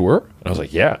you want a tour?" And I was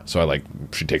like, "Yeah." So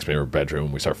she takes me to her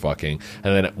bedroom. We start fucking,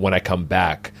 and then when I come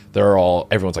back,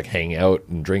 everyone's like hanging out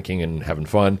and drinking and having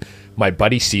fun. My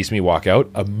buddy sees me walk out,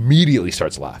 immediately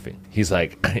starts laughing. He's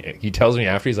like, he tells me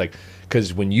after, he's like,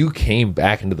 because when you came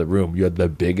back into the room, you had the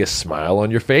biggest smile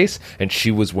on your face, and she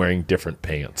was wearing different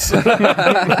pants.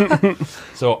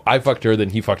 So I fucked her, then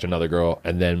he fucked another girl,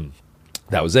 and then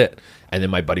that was it. And then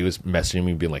my buddy was messaging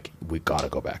me being like, we gotta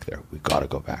go back there. We gotta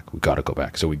go back. We gotta go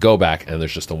back. So we go back, and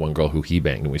there's just the one girl who he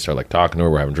banged, and we start like talking to her.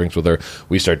 We're having drinks with her.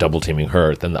 We start double teaming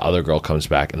her. Then the other girl comes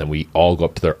back, and then we all go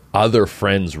up to their other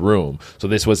friend's room. So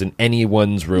this wasn't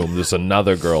anyone's room. There's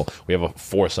another girl. We have a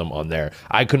foursome on there.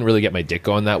 I couldn't really get my dick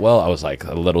going that well. I was like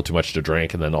a little too much to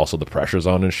drink, and then also the pressure's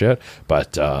on and shit.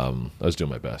 But I was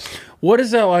doing my best. What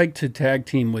is that like to tag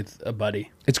team with a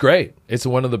buddy? It's great. It's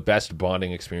one of the best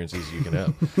bonding experiences you can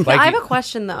have. I have a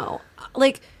question though.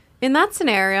 Like in that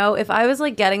scenario, if I was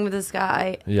like getting with this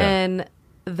guy and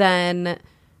then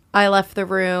I left the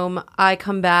room, I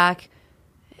come back,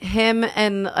 him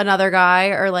and another guy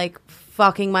are like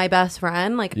fucking my best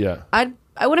friend. Like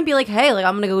I wouldn't be like, hey, like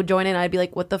I'm gonna go join in. I'd be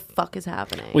like, what the fuck is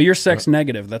happening? Well, you're sex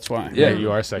negative. That's why. Yeah, you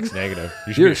are sex negative.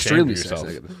 You should You're be ashamed extremely of yourself.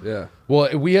 sex negative. Yeah.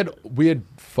 Well, we had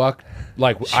fucked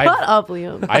Shut up,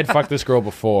 Liam. I had fucked this girl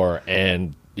before,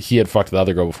 and he had fucked the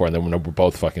other girl before, and then we were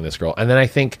both fucking this girl. And then I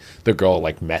think the girl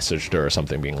like messaged her or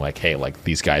something, being like, "Hey, like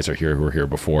these guys are here who were here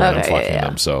before, and I'm fucking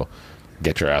them. So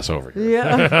get your ass over here."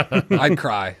 Yeah. I'd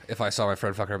cry if I saw my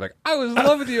friend fucking her. Like, I was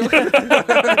loving you.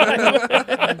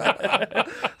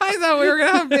 I thought we were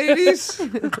gonna have babies.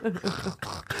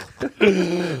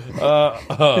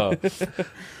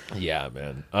 Yeah,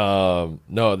 man.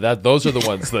 No, those are the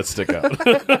ones that stick out.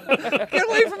 Get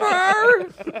away from her.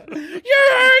 You're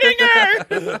hurting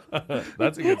her.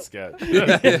 That's a good sketch.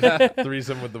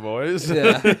 Threesome with the boys.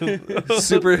 Yeah.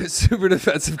 super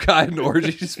defensive guy in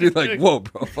Orgy. Just be like, whoa,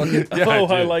 bro, fuck it. Yeah, I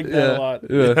dude. like that a lot.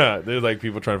 Yeah, they're like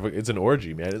people trying to. It's an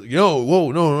orgy, man. It's like, yo,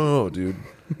 whoa, no, dude.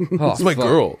 Oh, It's my fuck.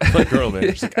 girl. It's my girl, man.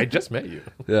 She's like, I just met you.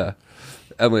 Yeah.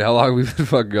 Emily, how long have we been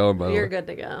fucking going, by the You're way? good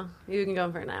to go. You can go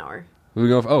for an hour. We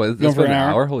going for, it's Going for been an an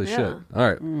hour? hour? Holy Yeah. shit. All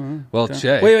right. Well,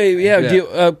 Che. Wait, yeah. Do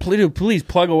you, please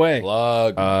plug away.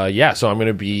 Plug. So I'm going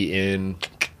to be in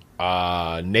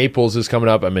Naples is coming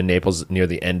up. I'm in Naples near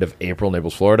the end of April,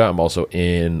 Naples, Florida. I'm also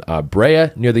in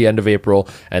Brea near the end of April.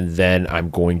 And then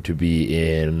I'm going to be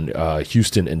in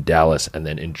Houston and Dallas. And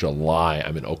then in July,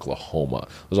 I'm in Oklahoma.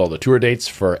 Those are all the tour dates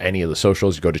for any of the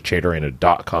socials. You go to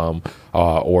chedurena.com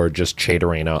or just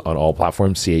Chedurena on all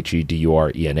platforms,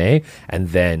 CHEDURENA. And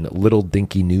then Little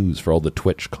Dinky News for all the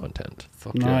Twitch content.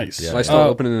 Fuck Nice. Yeah. Am I still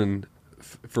opening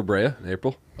for Brea in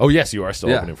April? Oh, yes, you are still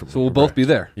Yeah. opening for So we'll both be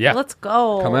there. Yeah. Let's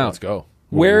go. Come out. Let's go.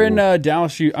 Where in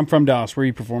Dallas? I'm from Dallas. Where are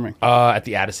you performing? At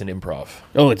the Addison Improv.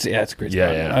 Oh, it's a great Yeah,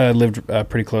 spot. yeah. I lived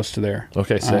pretty close to there.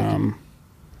 Okay, sick.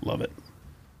 Love it.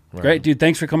 Great, dude.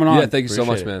 Thanks for coming on. Yeah, thank you so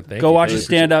much, Appreciate it. man. Thank Go you. watch Really his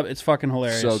stand up. It's fucking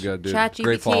hilarious. So good, dude.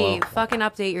 Great follow. ChatGPT, fucking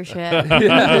update your shit.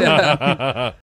 Yeah.